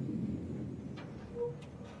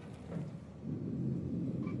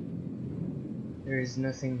 There is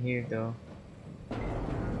nothing here though.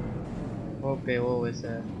 Okay, what was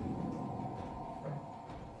that?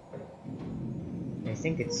 I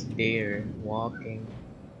think it's there, walking.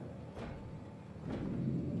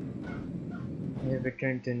 I have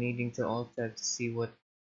returned to needing to alt tab to see what's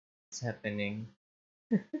happening.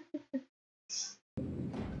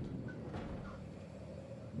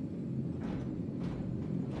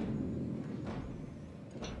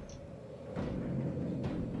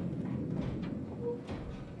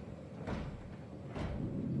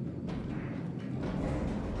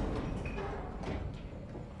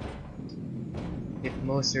 It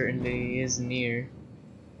most certainly is near.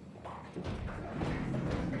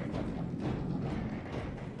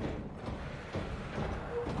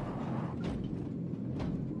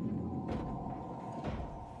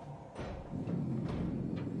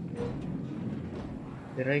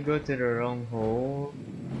 Did I go to the wrong hole?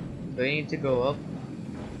 Do I need to go up?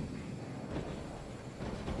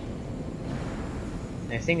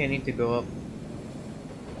 I think I need to go up.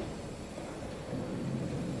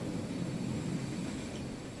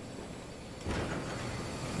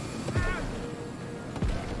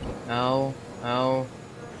 Ow, ow.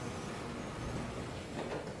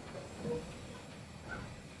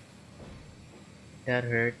 That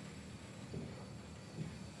hurt.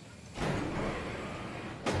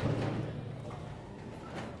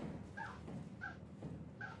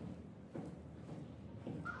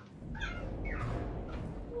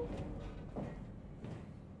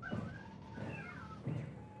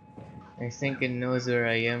 I think it knows where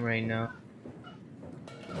I am right now.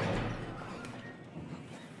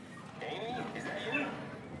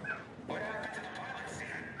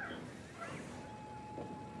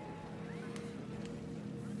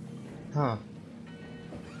 Huh.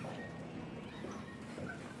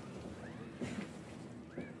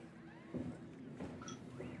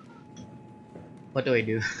 What do I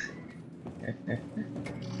do?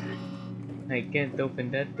 I can't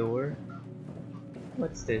open that door.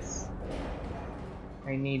 What's this?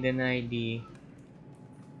 I need an ID.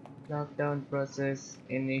 Lockdown process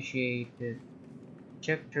initiated.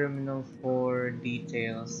 Check terminal for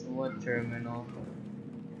details. What terminal?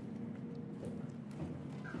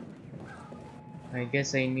 I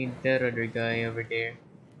guess I need that other guy over there.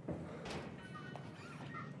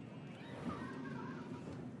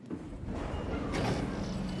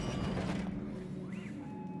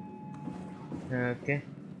 Okay.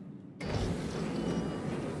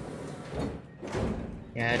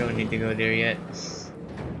 Yeah, I don't need to go there yet.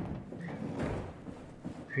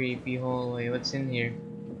 Creepy hallway, what's in here?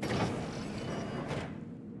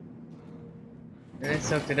 Let's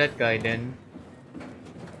talk to that guy then.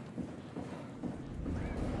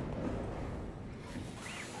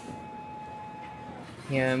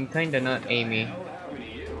 Yeah, I'm kinda not Amy.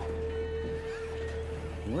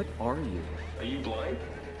 What are you? Are you blind?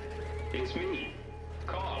 It's me.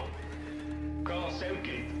 Carl. Carl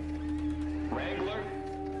Semke. Wrangler?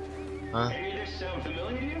 Huh? Any of this sound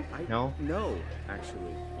familiar to you? No? No,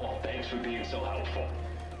 actually. Well, thanks for being so helpful.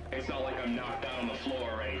 It's not like I'm knocked out on the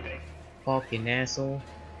floor or anything. Fucking asshole.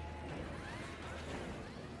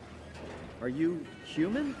 Are you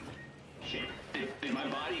human? Shit, this Did my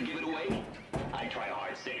body give it away? I try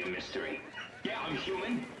hard staying a mystery. Yeah, I'm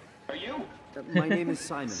human. Are you? My name is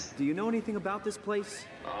Simon. Do you know anything about this place?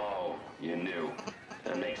 Oh, you knew.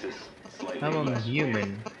 That makes us slightly I'm a less human.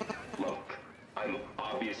 weird. Look, I'm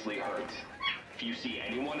obviously hurt. If you see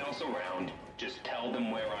anyone else around, just tell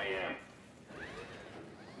them where I am.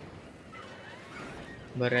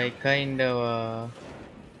 But I kind of,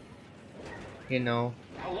 you know.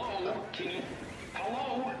 Hello?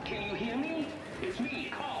 Hello? Can you hear me? It's me,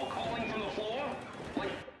 Carl, calling from the floor.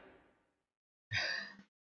 Like...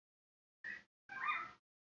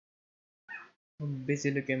 I'm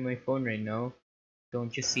busy looking at my phone right now.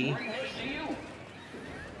 Don't you see? Right next to you.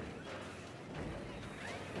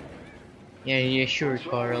 Yeah, sure, What's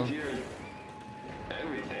wrong Carl. with your...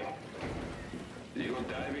 everything? Did you go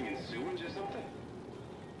diving in sewage or something?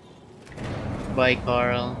 Bye,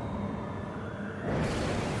 Carl.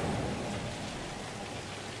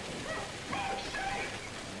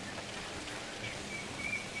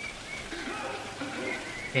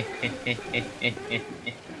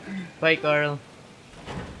 Bye, Carl.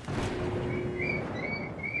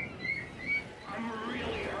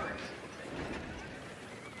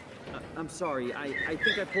 I'm sorry. I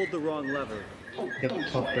think I pulled the wrong lever. The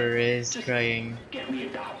pupper is crying. Get me a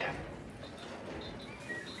doctor.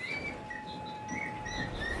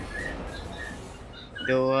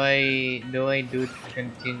 Do I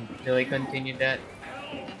continue that?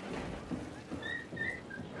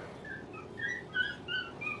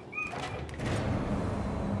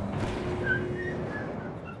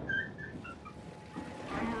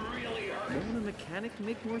 Won't a mechanic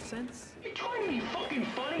make more sense? You trying to be fucking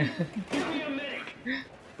funny? Give me a medic.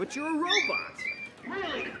 But you're a robot.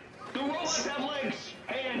 Really? The robots have legs,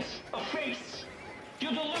 hands, a face.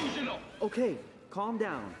 You're delusional. Okay, calm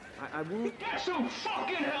down. I won't... Get some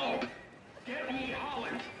fucking help! Get me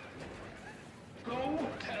Holland. Go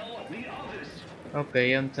tell the others.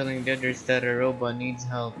 Okay, I'm telling the others that a robot needs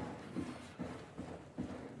help.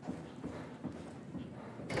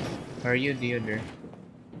 Are you the other?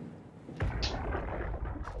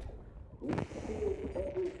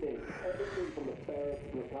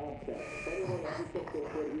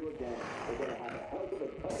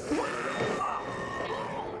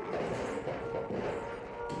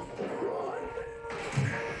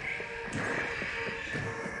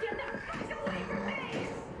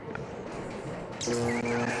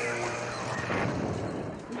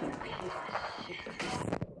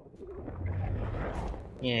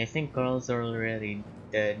 Yeah, I think Carl's already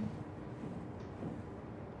dead.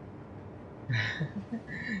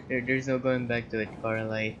 There's no going back to it,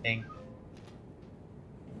 Carl, I think.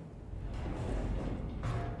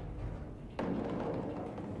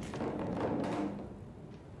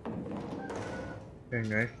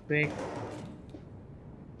 An earthquake?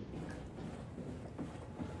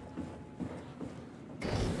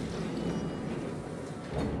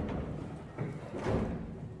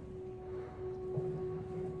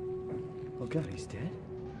 Oh god, he's dead?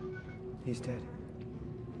 He's dead.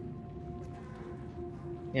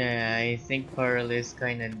 Yeah, I think Carl is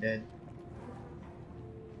kinda dead.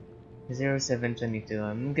 0722.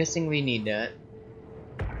 I'm guessing we need that.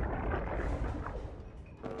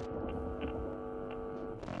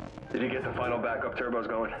 Did you get the final backup turbos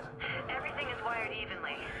going? Everything is wired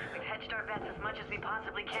evenly. We've hedged our bets as much as we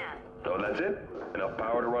possibly can. So that's it? Enough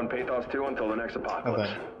power to run Pathos 2 until the next apocalypse.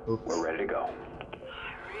 Okay. Oops. We're ready to go. I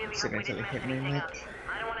really hope we Accidentally didn't mess hit my anything mic. up.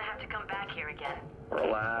 I don't want to have to come back here again.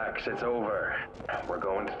 Relax, it's over. We're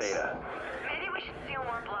going to Theta. Maybe we should seal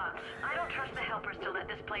more blocks. I don't trust the helpers to let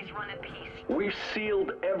this place run in peace. We've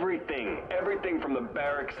sealed everything. Everything from the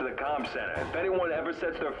barracks to the comm center. If anyone ever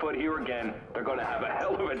sets their foot here again, they're gonna have a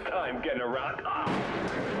hell of a time getting around.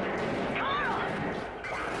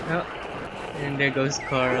 Oh, and there goes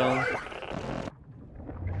Carl.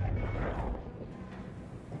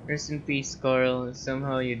 Rest in peace, Carl.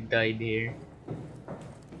 Somehow you died here.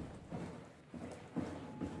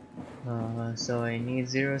 So I need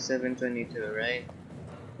 0722, right?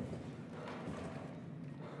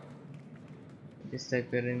 Just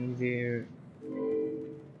type it in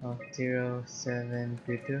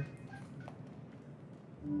 0722.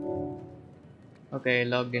 Okay,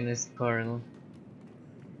 logged in as Carl.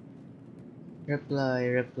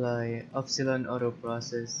 Reply. Epsilon auto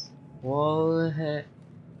process. Wall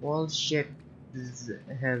ship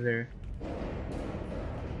Heather.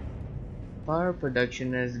 Power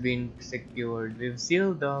production has been secured. We've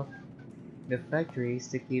sealed off the factories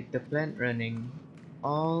to keep the plant running.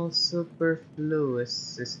 All superfluous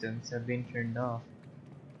systems have been turned off.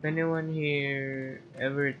 If anyone here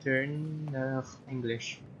ever return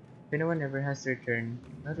English. If anyone ever has to return,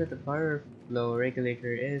 note that the power flow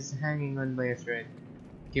regulator is hanging on by a thread.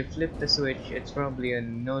 If you flip the switch, it's probably a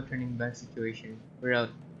no turning back situation. We're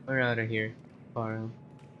out of here, Carl.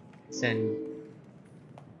 Send.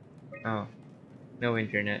 Oh, no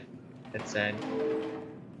internet. That's sad.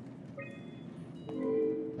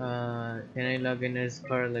 Can I log in as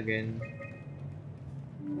Carl again?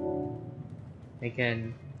 I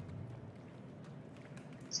can.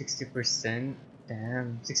 60%?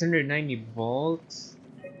 Damn. 690 volts?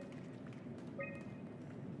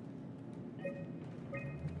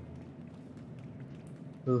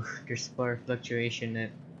 Oof, there's power fluctuation at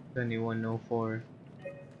 2104.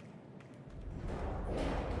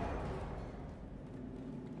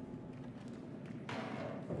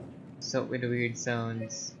 What's up with the weird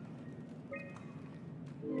sounds?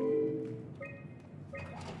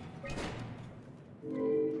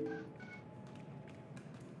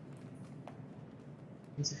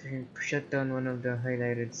 Let's see if I can shut down one of the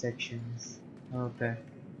highlighted sections. Okay.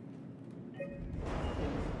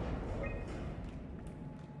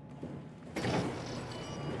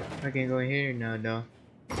 I can go here now though.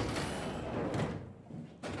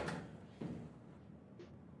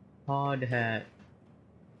 Pod hat.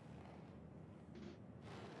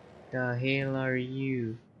 The hell are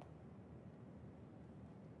you?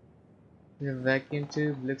 The vacuum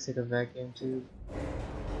tube looks like a vacuum tube.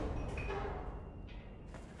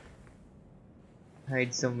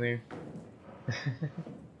 Hide somewhere.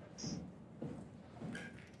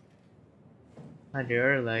 Ah,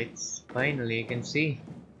 there are lights. Finally, I can see.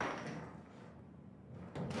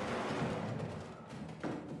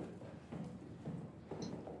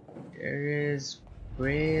 There is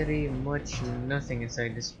pretty much nothing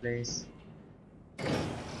inside this place.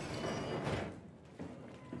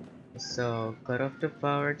 So, cut off the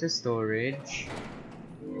power to storage.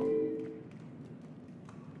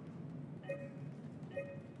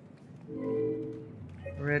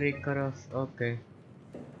 Already cut off, okay.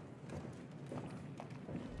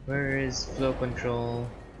 Where is flow control?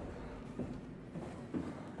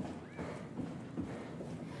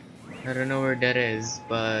 I don't know where that is,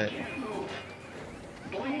 but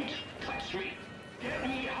Don't touch me. Get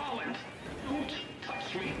me Holland. Don't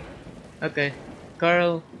touch me. okay.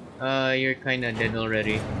 Carl, you're kinda dead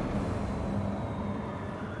already.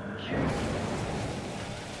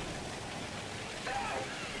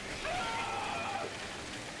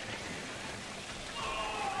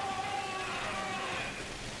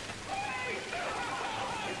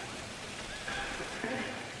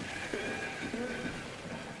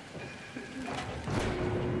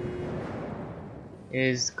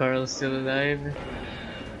 Is Carl still alive?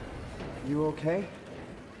 You okay?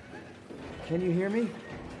 Can you hear me?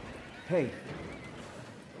 Hey.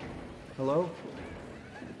 Hello?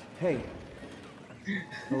 Hey.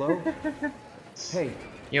 Hello? Hey.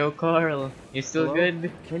 Yo, Carl, you still Hello?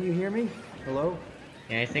 good? Can you hear me? Hello?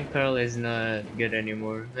 Yeah, I think Carl is not good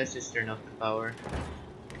anymore. Let's just turn off the power.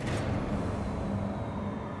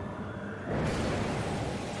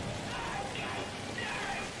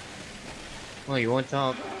 Oh, you won't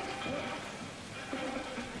talk.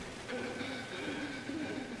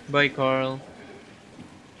 Bye, Carl.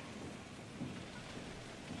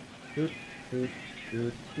 Doot, doot,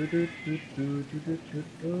 doot, doot, doot, doot, doot, doot, doot,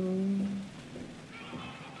 doot.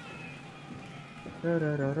 Da,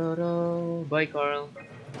 da, da, da, da. Bye, Carl.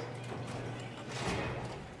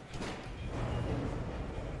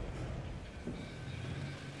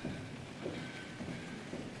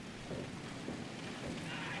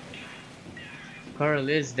 Carl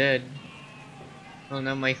is dead. Oh,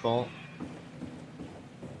 not my fault.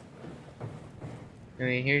 I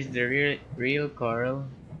mean, here's the real Carl.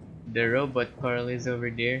 The robot Carl is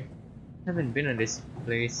over there. Haven't been on this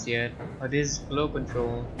place yet. Oh, this is flow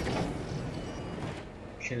control.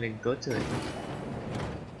 Shall I go to it?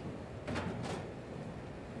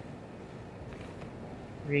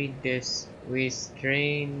 Read this. We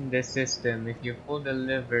strain the system. If you pull the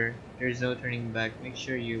lever, there's no turning back. Make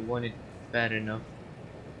sure you want it bad enough.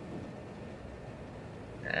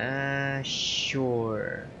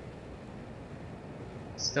 Sure.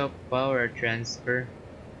 Stop power transfer.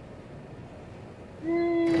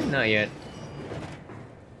 Not yet.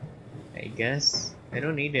 I guess. I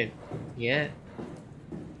don't need it yet.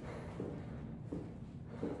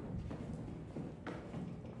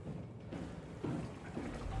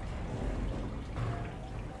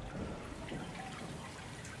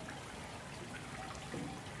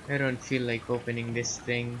 I don't feel like opening this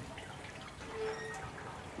thing.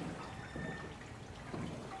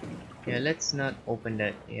 Yeah, let's not open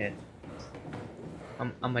that yet.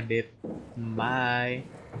 I'm a dip. Bye.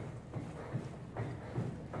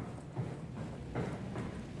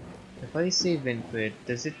 If I save and quit,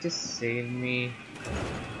 does it just save me?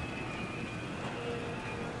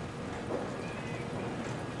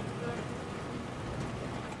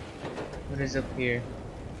 What is up here?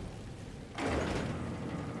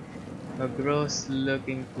 A gross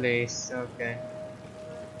looking place, okay.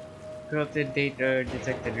 Corrupted data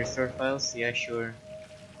detected. Restore files? Yeah, sure.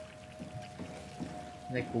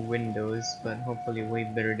 Like Windows, but hopefully way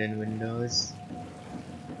better than Windows.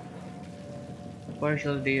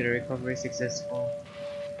 Partial data recovery successful.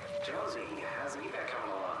 Jonesy, how's the evac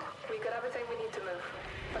coming along? We got everything we need to move,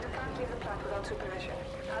 but we can't leave the plant without supervision.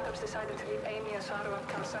 Adams decided to leave Amy, Asaro, and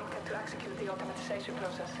Kalsanka to execute the automatization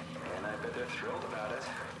process. And I bet they're thrilled about it.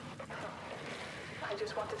 I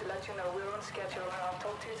just wanted to let you know we're on schedule, and I'll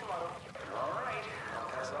talk to you tomorrow. All right,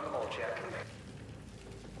 I'll pass on the mole check.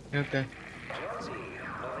 Okay. Jonesy,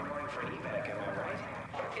 lovely morning for evac, am I right?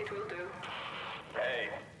 It will do.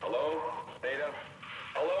 Hey, hello? Beta?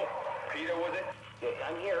 Hello? Peter, was it? Yes,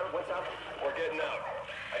 I'm here. What's up? We're getting out.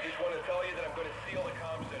 I just want to tell you that I'm going to seal the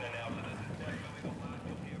comm center now, so this is definitely the last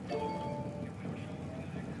you'll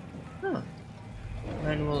hear. Huh.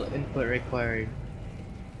 Manual input required.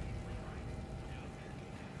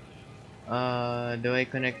 Do I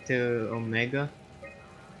connect to Omega?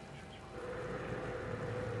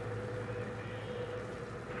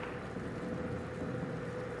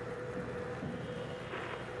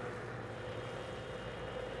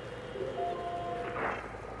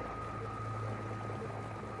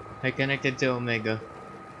 I connected to Omega.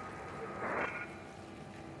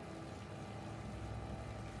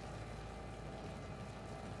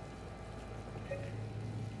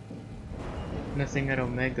 Nothing at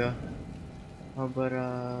Omega. Oh, but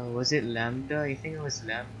was it Lambda? I think it was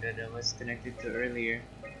Lambda that was connected to earlier.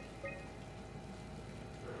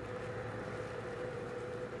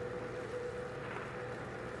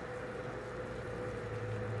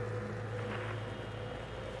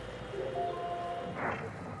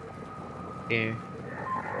 There.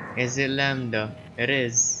 Is it Lambda? It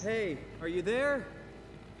is. Hey, are you there?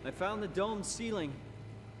 I found the dome ceiling.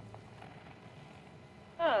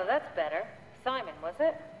 Oh, that's better. Simon, was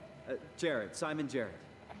it? Jared, Simon Jared.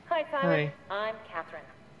 Hi, Simon. Hi. I'm Catherine.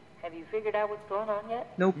 Have you figured out what's going on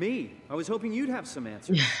yet? Nope. Me? I was hoping you'd have some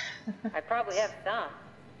answers. I probably have some.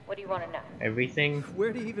 What do you want to know? Everything.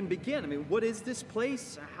 Where to even begin? I mean, what is this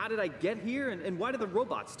place? How did I get here? And why do the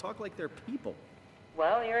robots talk like they're people?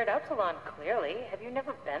 Well, you're at Upsilon, clearly. Have you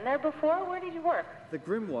never been there before? Where did you work? The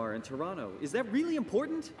Grimoire in Toronto. Is that really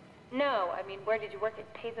important? No, I mean, where did you work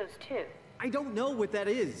at Pezos 2? I don't know what that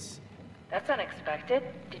is. That's unexpected.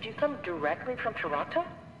 Did you come directly from Toronto?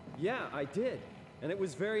 Yeah, I did. And it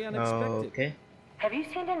was very unexpected. Okay. Have you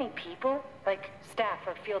seen any people? Like staff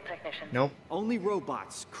or field technicians? Nope. Only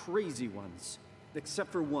robots. Crazy ones. Except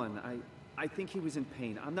for one. I think he was in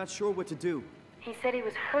pain. I'm not sure what to do. He said he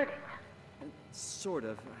was hurting. Sort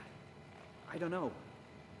of. I don't know.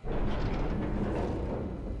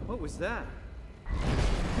 What was that?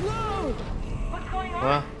 Whoa! What's going on?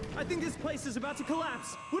 What? I think this place is about to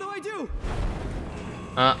collapse. What do I do?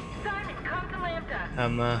 Simon, come to Lambda.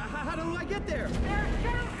 How do I get there? There are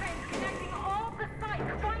shuttle trains connecting all the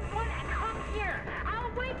sites. Find one and come here.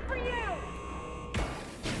 I'll wait for you.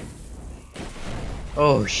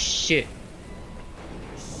 Oh shit.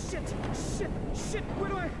 Shit.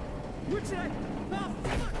 Where should I? Oh,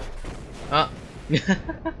 Ah.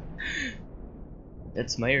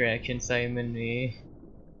 That's my reaction, Simon. Me.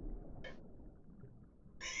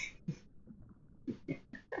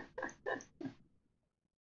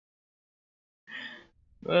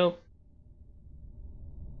 Well,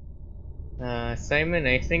 Simon,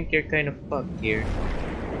 I think you're kind of fucked here.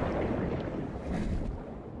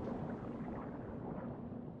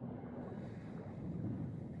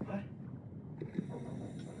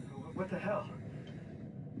 What the hell?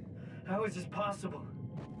 How is this possible?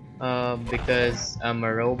 Because I'm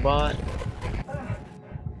a robot.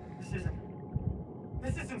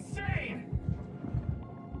 This is insane!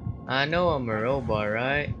 I know I'm a robot,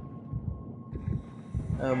 right?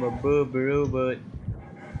 I'm a boob robot.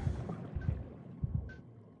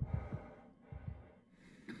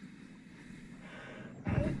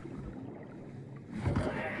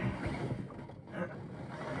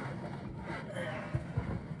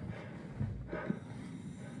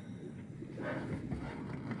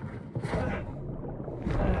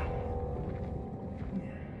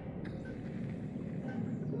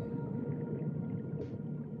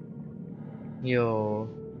 Yo,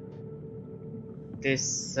 this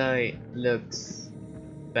site looks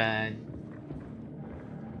bad.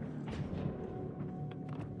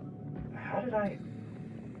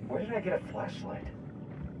 Where did I get a flashlight?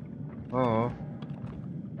 Oh.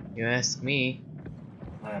 You ask me.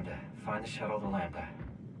 Lambda. Find the shuttle to Lambda.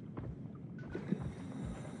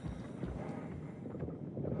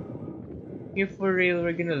 You for real?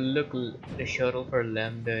 We're gonna look the shuttle for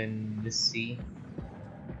Lambda in the sea.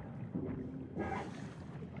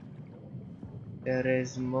 That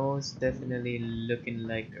is most definitely looking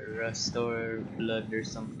like rust or blood or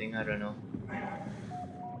something. I don't know.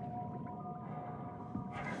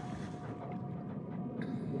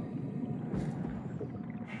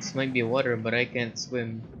 This might be water, but I can't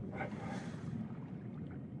swim.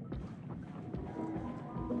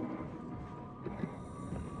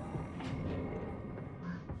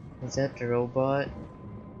 Is that the robot?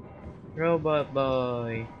 Robot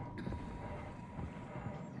boy!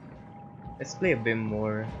 Let's play a bit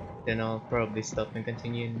more, then I'll probably stop and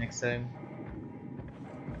continue next time.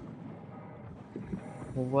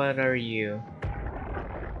 What are you?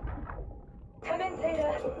 Come in,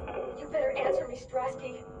 Theta. You better answer me,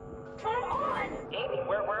 Strasky. Come on! Amy,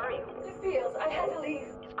 where are you? The fields. I had to leave.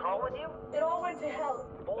 Is Carl with you? It all went to hell.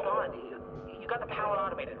 Hold on. You got the power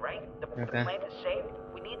automated, right? The plant is saved?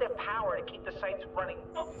 We need the power to keep the sites running.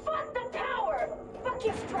 Oh, fuck the power! Fuck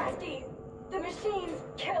you, Strasky! The machines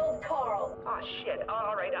killed Carl. Oh, shit.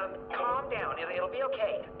 All right, calm down. It'll be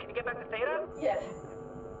okay. Can you get back to Theta? Yeah.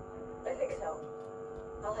 I think so.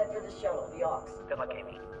 I'll head for the shuttle, the Aux. Good luck,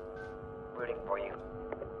 Amy. Rooting for you.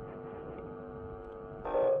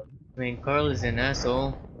 I mean, Carl is an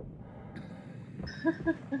asshole.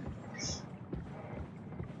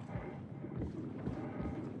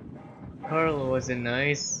 Carl wasn't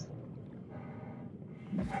nice.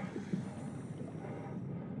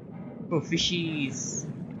 Oh, fishies!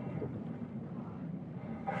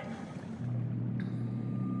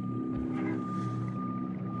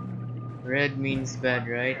 Red means bad,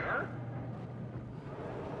 right?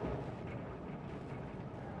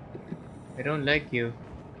 I don't like you.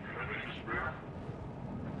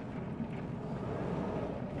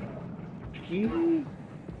 Yee.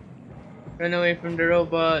 Run away from the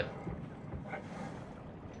robot.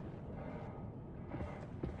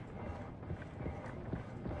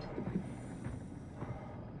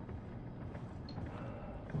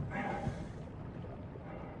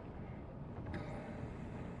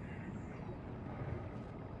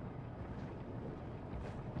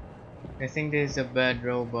 I think this is a bad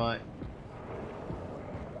robot.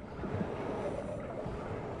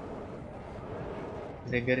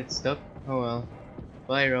 Did I get it stuck? Oh well.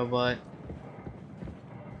 Bye, robot.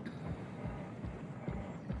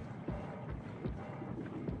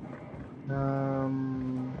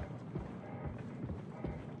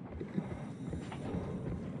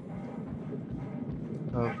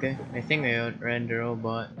 Okay, I think I outran the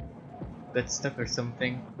robot. Got stuck or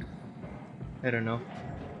something. I don't know.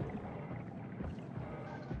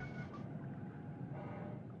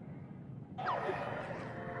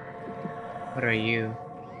 What are you?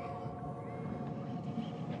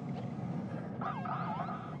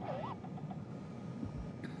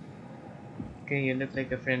 Okay, you look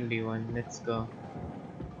like a friendly one. Let's go.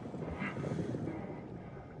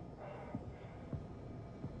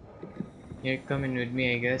 You're coming with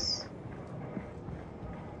me, I guess.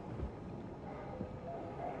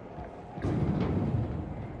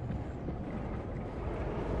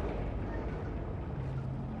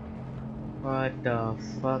 What the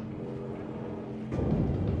fuck?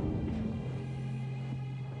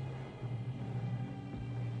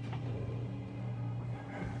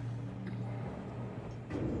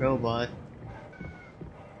 Robot.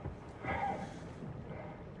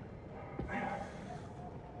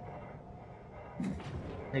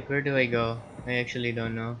 Like, where do I go? I actually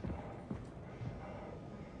don't know.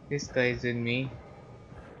 This guy's with me.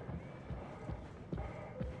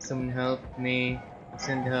 Someone help me.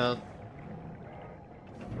 Send help.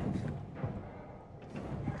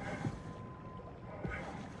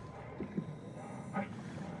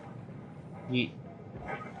 Yeet.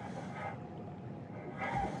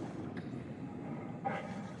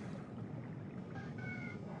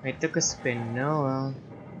 I took a spin. No, well.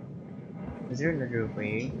 Is there another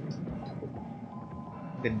way?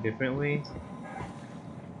 Like a different way?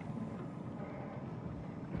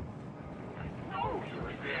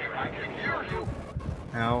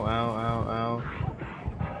 Ow, ow, ow, ow.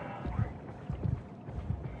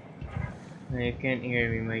 No, you can't hear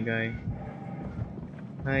me, my guy.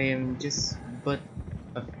 I am just but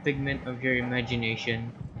a figment of your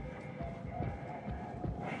imagination.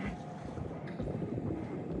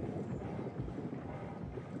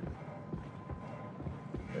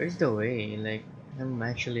 Where's the way? Like, I'm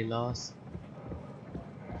actually lost.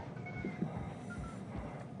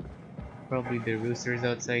 Probably the roosters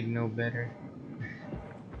outside know better.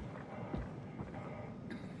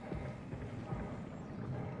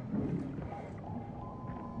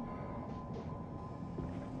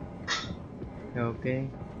 Okay.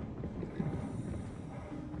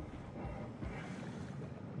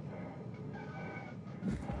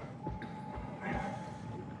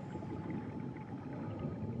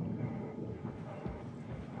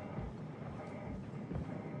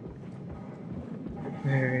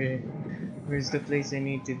 Where's the place I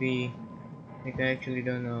need to be? Like, I actually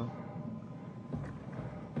don't know.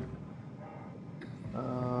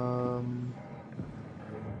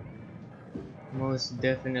 Most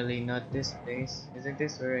definitely not this place. Isn't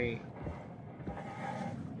this where I...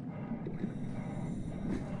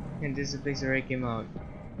 And this is the place where I came out.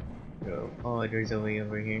 Oh, there's a way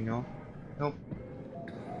over here, no? Nope.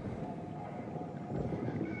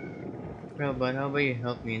 Bro, but how about you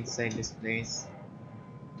help me inside this place?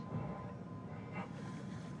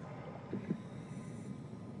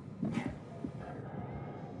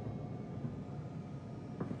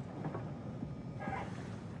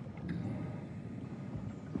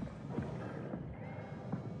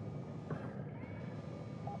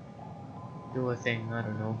 Do a thing, I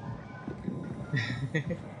don't know.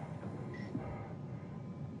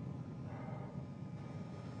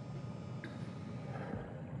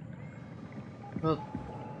 Well,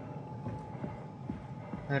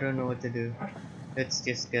 I don't know what to do. Let's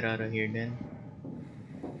just get out of here then.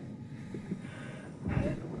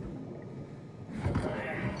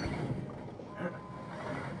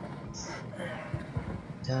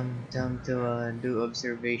 Time to do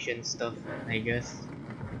observation stuff, I guess.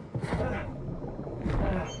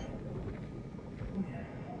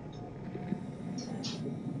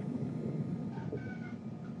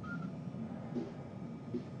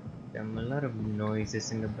 A lot of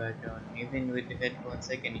noises in the background. Even with the headphones,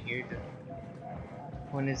 I can hear them.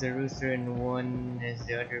 One is a rooster and one is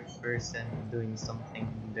the other person doing something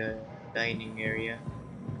in the dining area,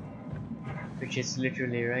 which is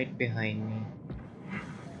literally right behind me.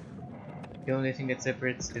 The only thing that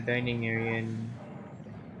separates the dining area and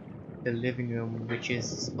the living room, which is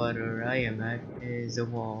the spot where I am at, is a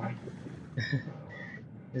wall.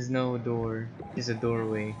 There's no door, just a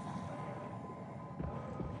doorway.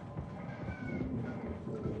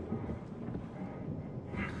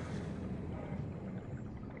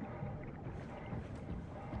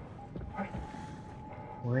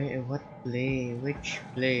 Wait, which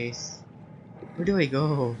place? Where do I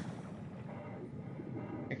go?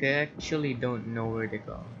 Like, I actually don't know where to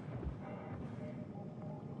go.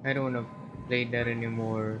 I don't wanna play that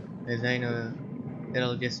anymore, as I know that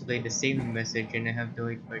I'll just play the same message and I have to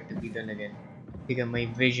wait for it to be done again to get my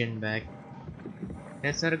vision back.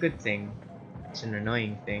 That's not a good thing. It's an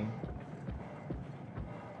annoying thing.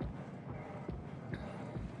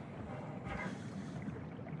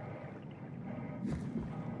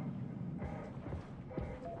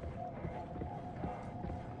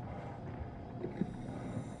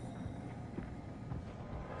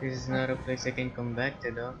 This is not a place I can come back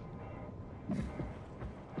to though.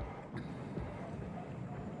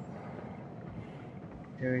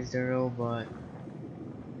 There is the robot.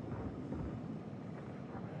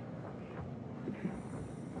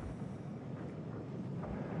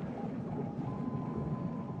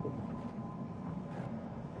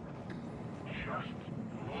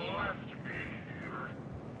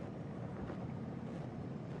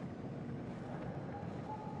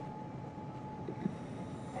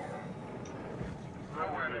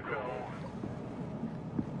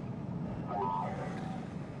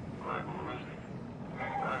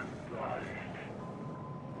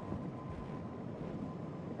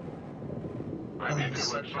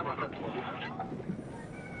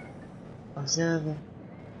 Observe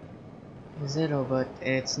the robot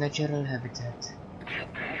in its natural habitat.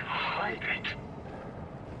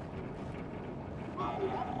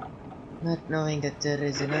 Not knowing that there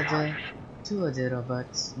is two other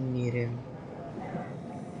robots near him.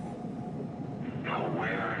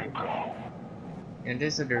 And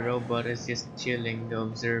this other robot is just chilling the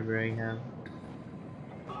observer I have.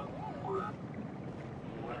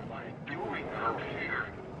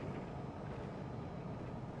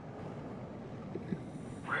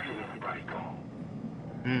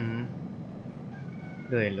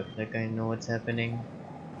 Do I look like I know what's happening?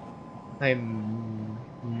 I'm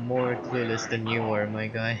more clueless than you are, my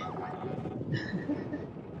guy.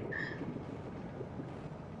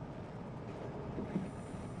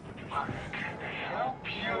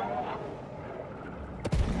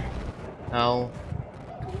 Ow.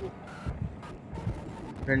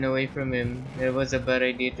 Run away from him. It was a bad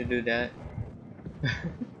idea to do that.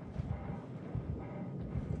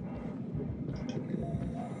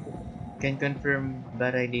 Can confirm,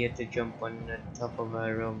 bad idea to jump on the top of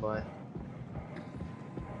a robot.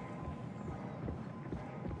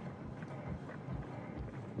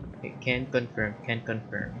 Can't confirm, can't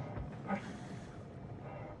confirm.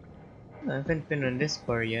 I haven't been on this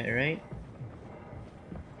bar yet, right?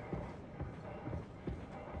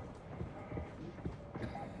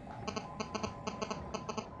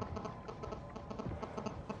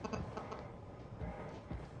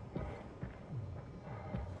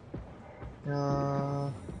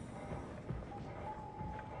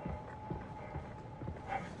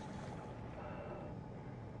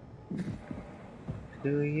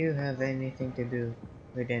 Do you have anything to do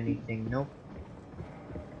with anything? Nope.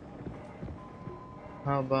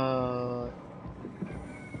 How about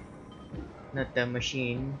not the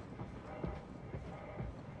machine?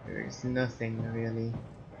 There's nothing really.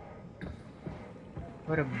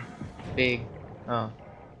 What a big... Oh.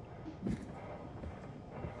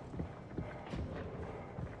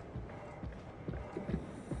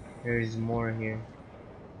 There's more here.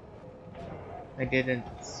 I didn't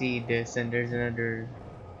see this, and there's another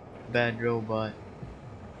bad robot.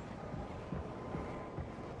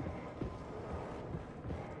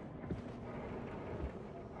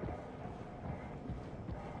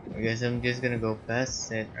 I guess I'm just gonna go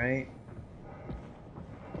past it, right?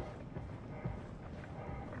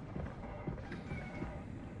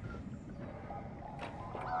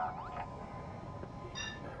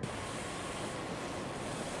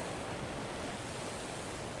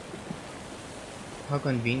 How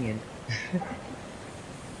convenient.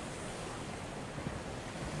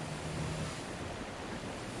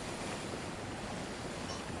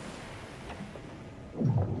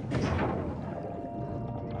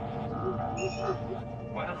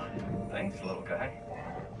 Well, thanks, little guy.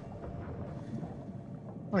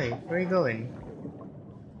 Wait, where are you going?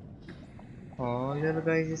 Oh, little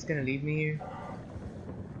guy's just gonna leave me here.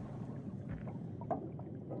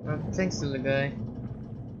 Oh, thanks, little guy.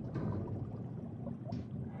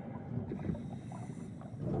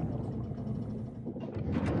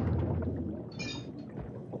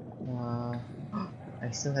 I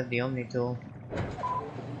still have the Omni tool.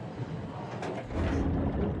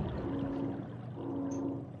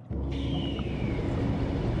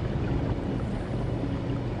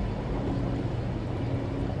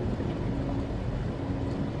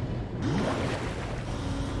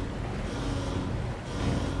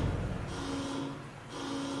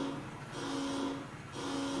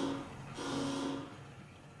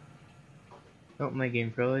 Oh, my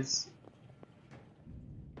game froze.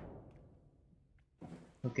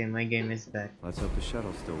 Okay, my game is back. Let's hope the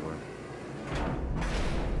shuttle still works.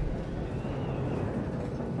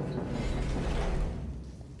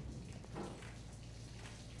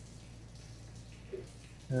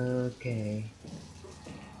 Okay.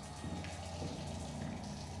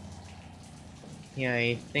 Yeah,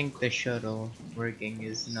 I think the shuttle working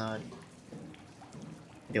is not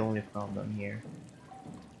the only problem here.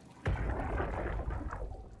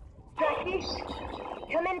 Jackie?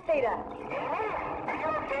 Come in, Theta.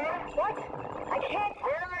 What? I can't.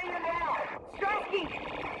 Where are you now? Strasky!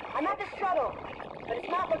 I'm at the shuttle, but it's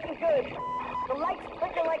not looking good. The lights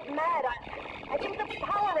flicker like mad. I think the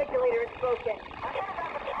power regulator is broken.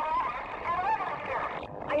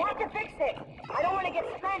 I have to fix it. I don't want to get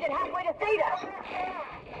stranded halfway to Theta.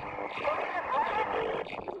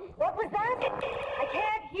 What was that? I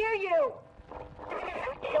can't hear you.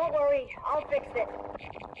 Don't worry, I'll fix it.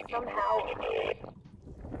 Somehow.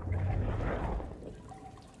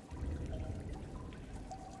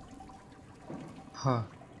 Huh.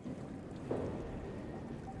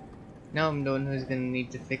 Now I'm the one who's gonna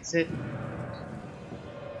need to fix it.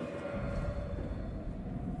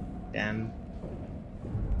 Damn.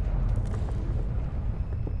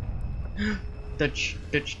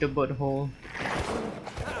 touch the butthole.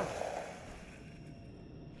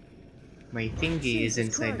 My thingy is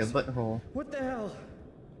inside the butthole. What the hell?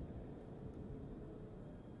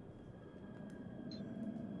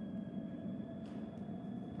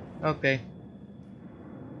 Okay.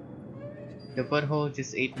 The butthole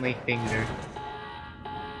just ate my finger.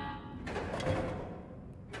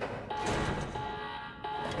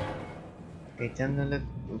 Okay, time to look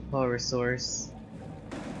for power source.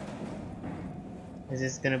 This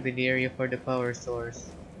is gonna be the area for the power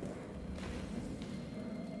source.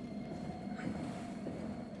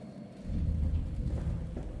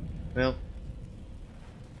 Well,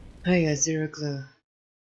 I got zero clue.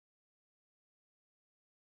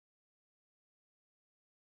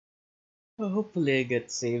 Well, hopefully I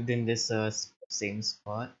get saved in this same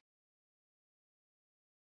spot.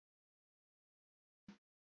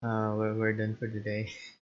 We're done for today.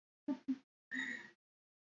 Are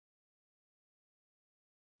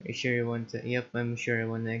you sure you want to? Yep, I'm sure I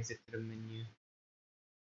want to exit the menu.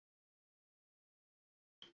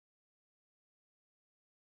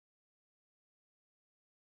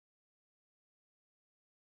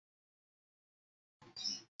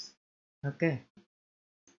 Okay.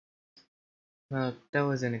 Well, that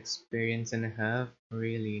was an experience and a half.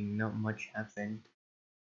 Really, not much happened.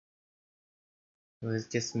 It was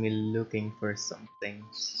just me looking for something.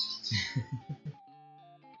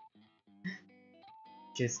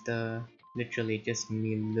 Just literally just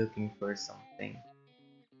me looking for something.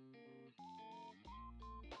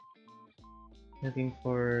 Looking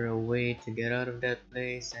for a way to get out of that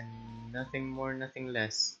place and nothing more, nothing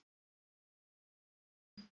less.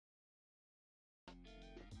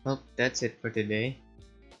 Well, that's it for today.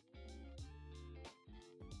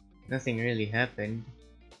 Nothing really happened.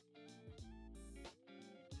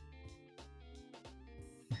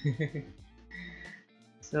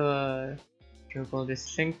 So, Triple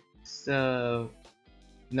this, thanks,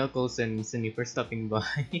 Knuckles and Sunny for stopping by.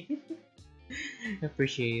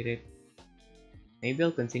 Appreciate it. Maybe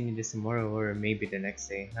I'll continue this tomorrow or maybe the next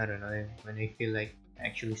day. I don't know, when I feel like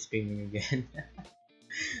actually streaming again.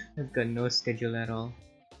 I've got no schedule at all.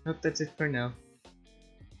 Hope that's it for now.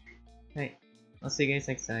 Right, I'll see you guys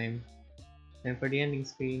next time. Time for the ending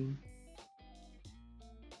screen.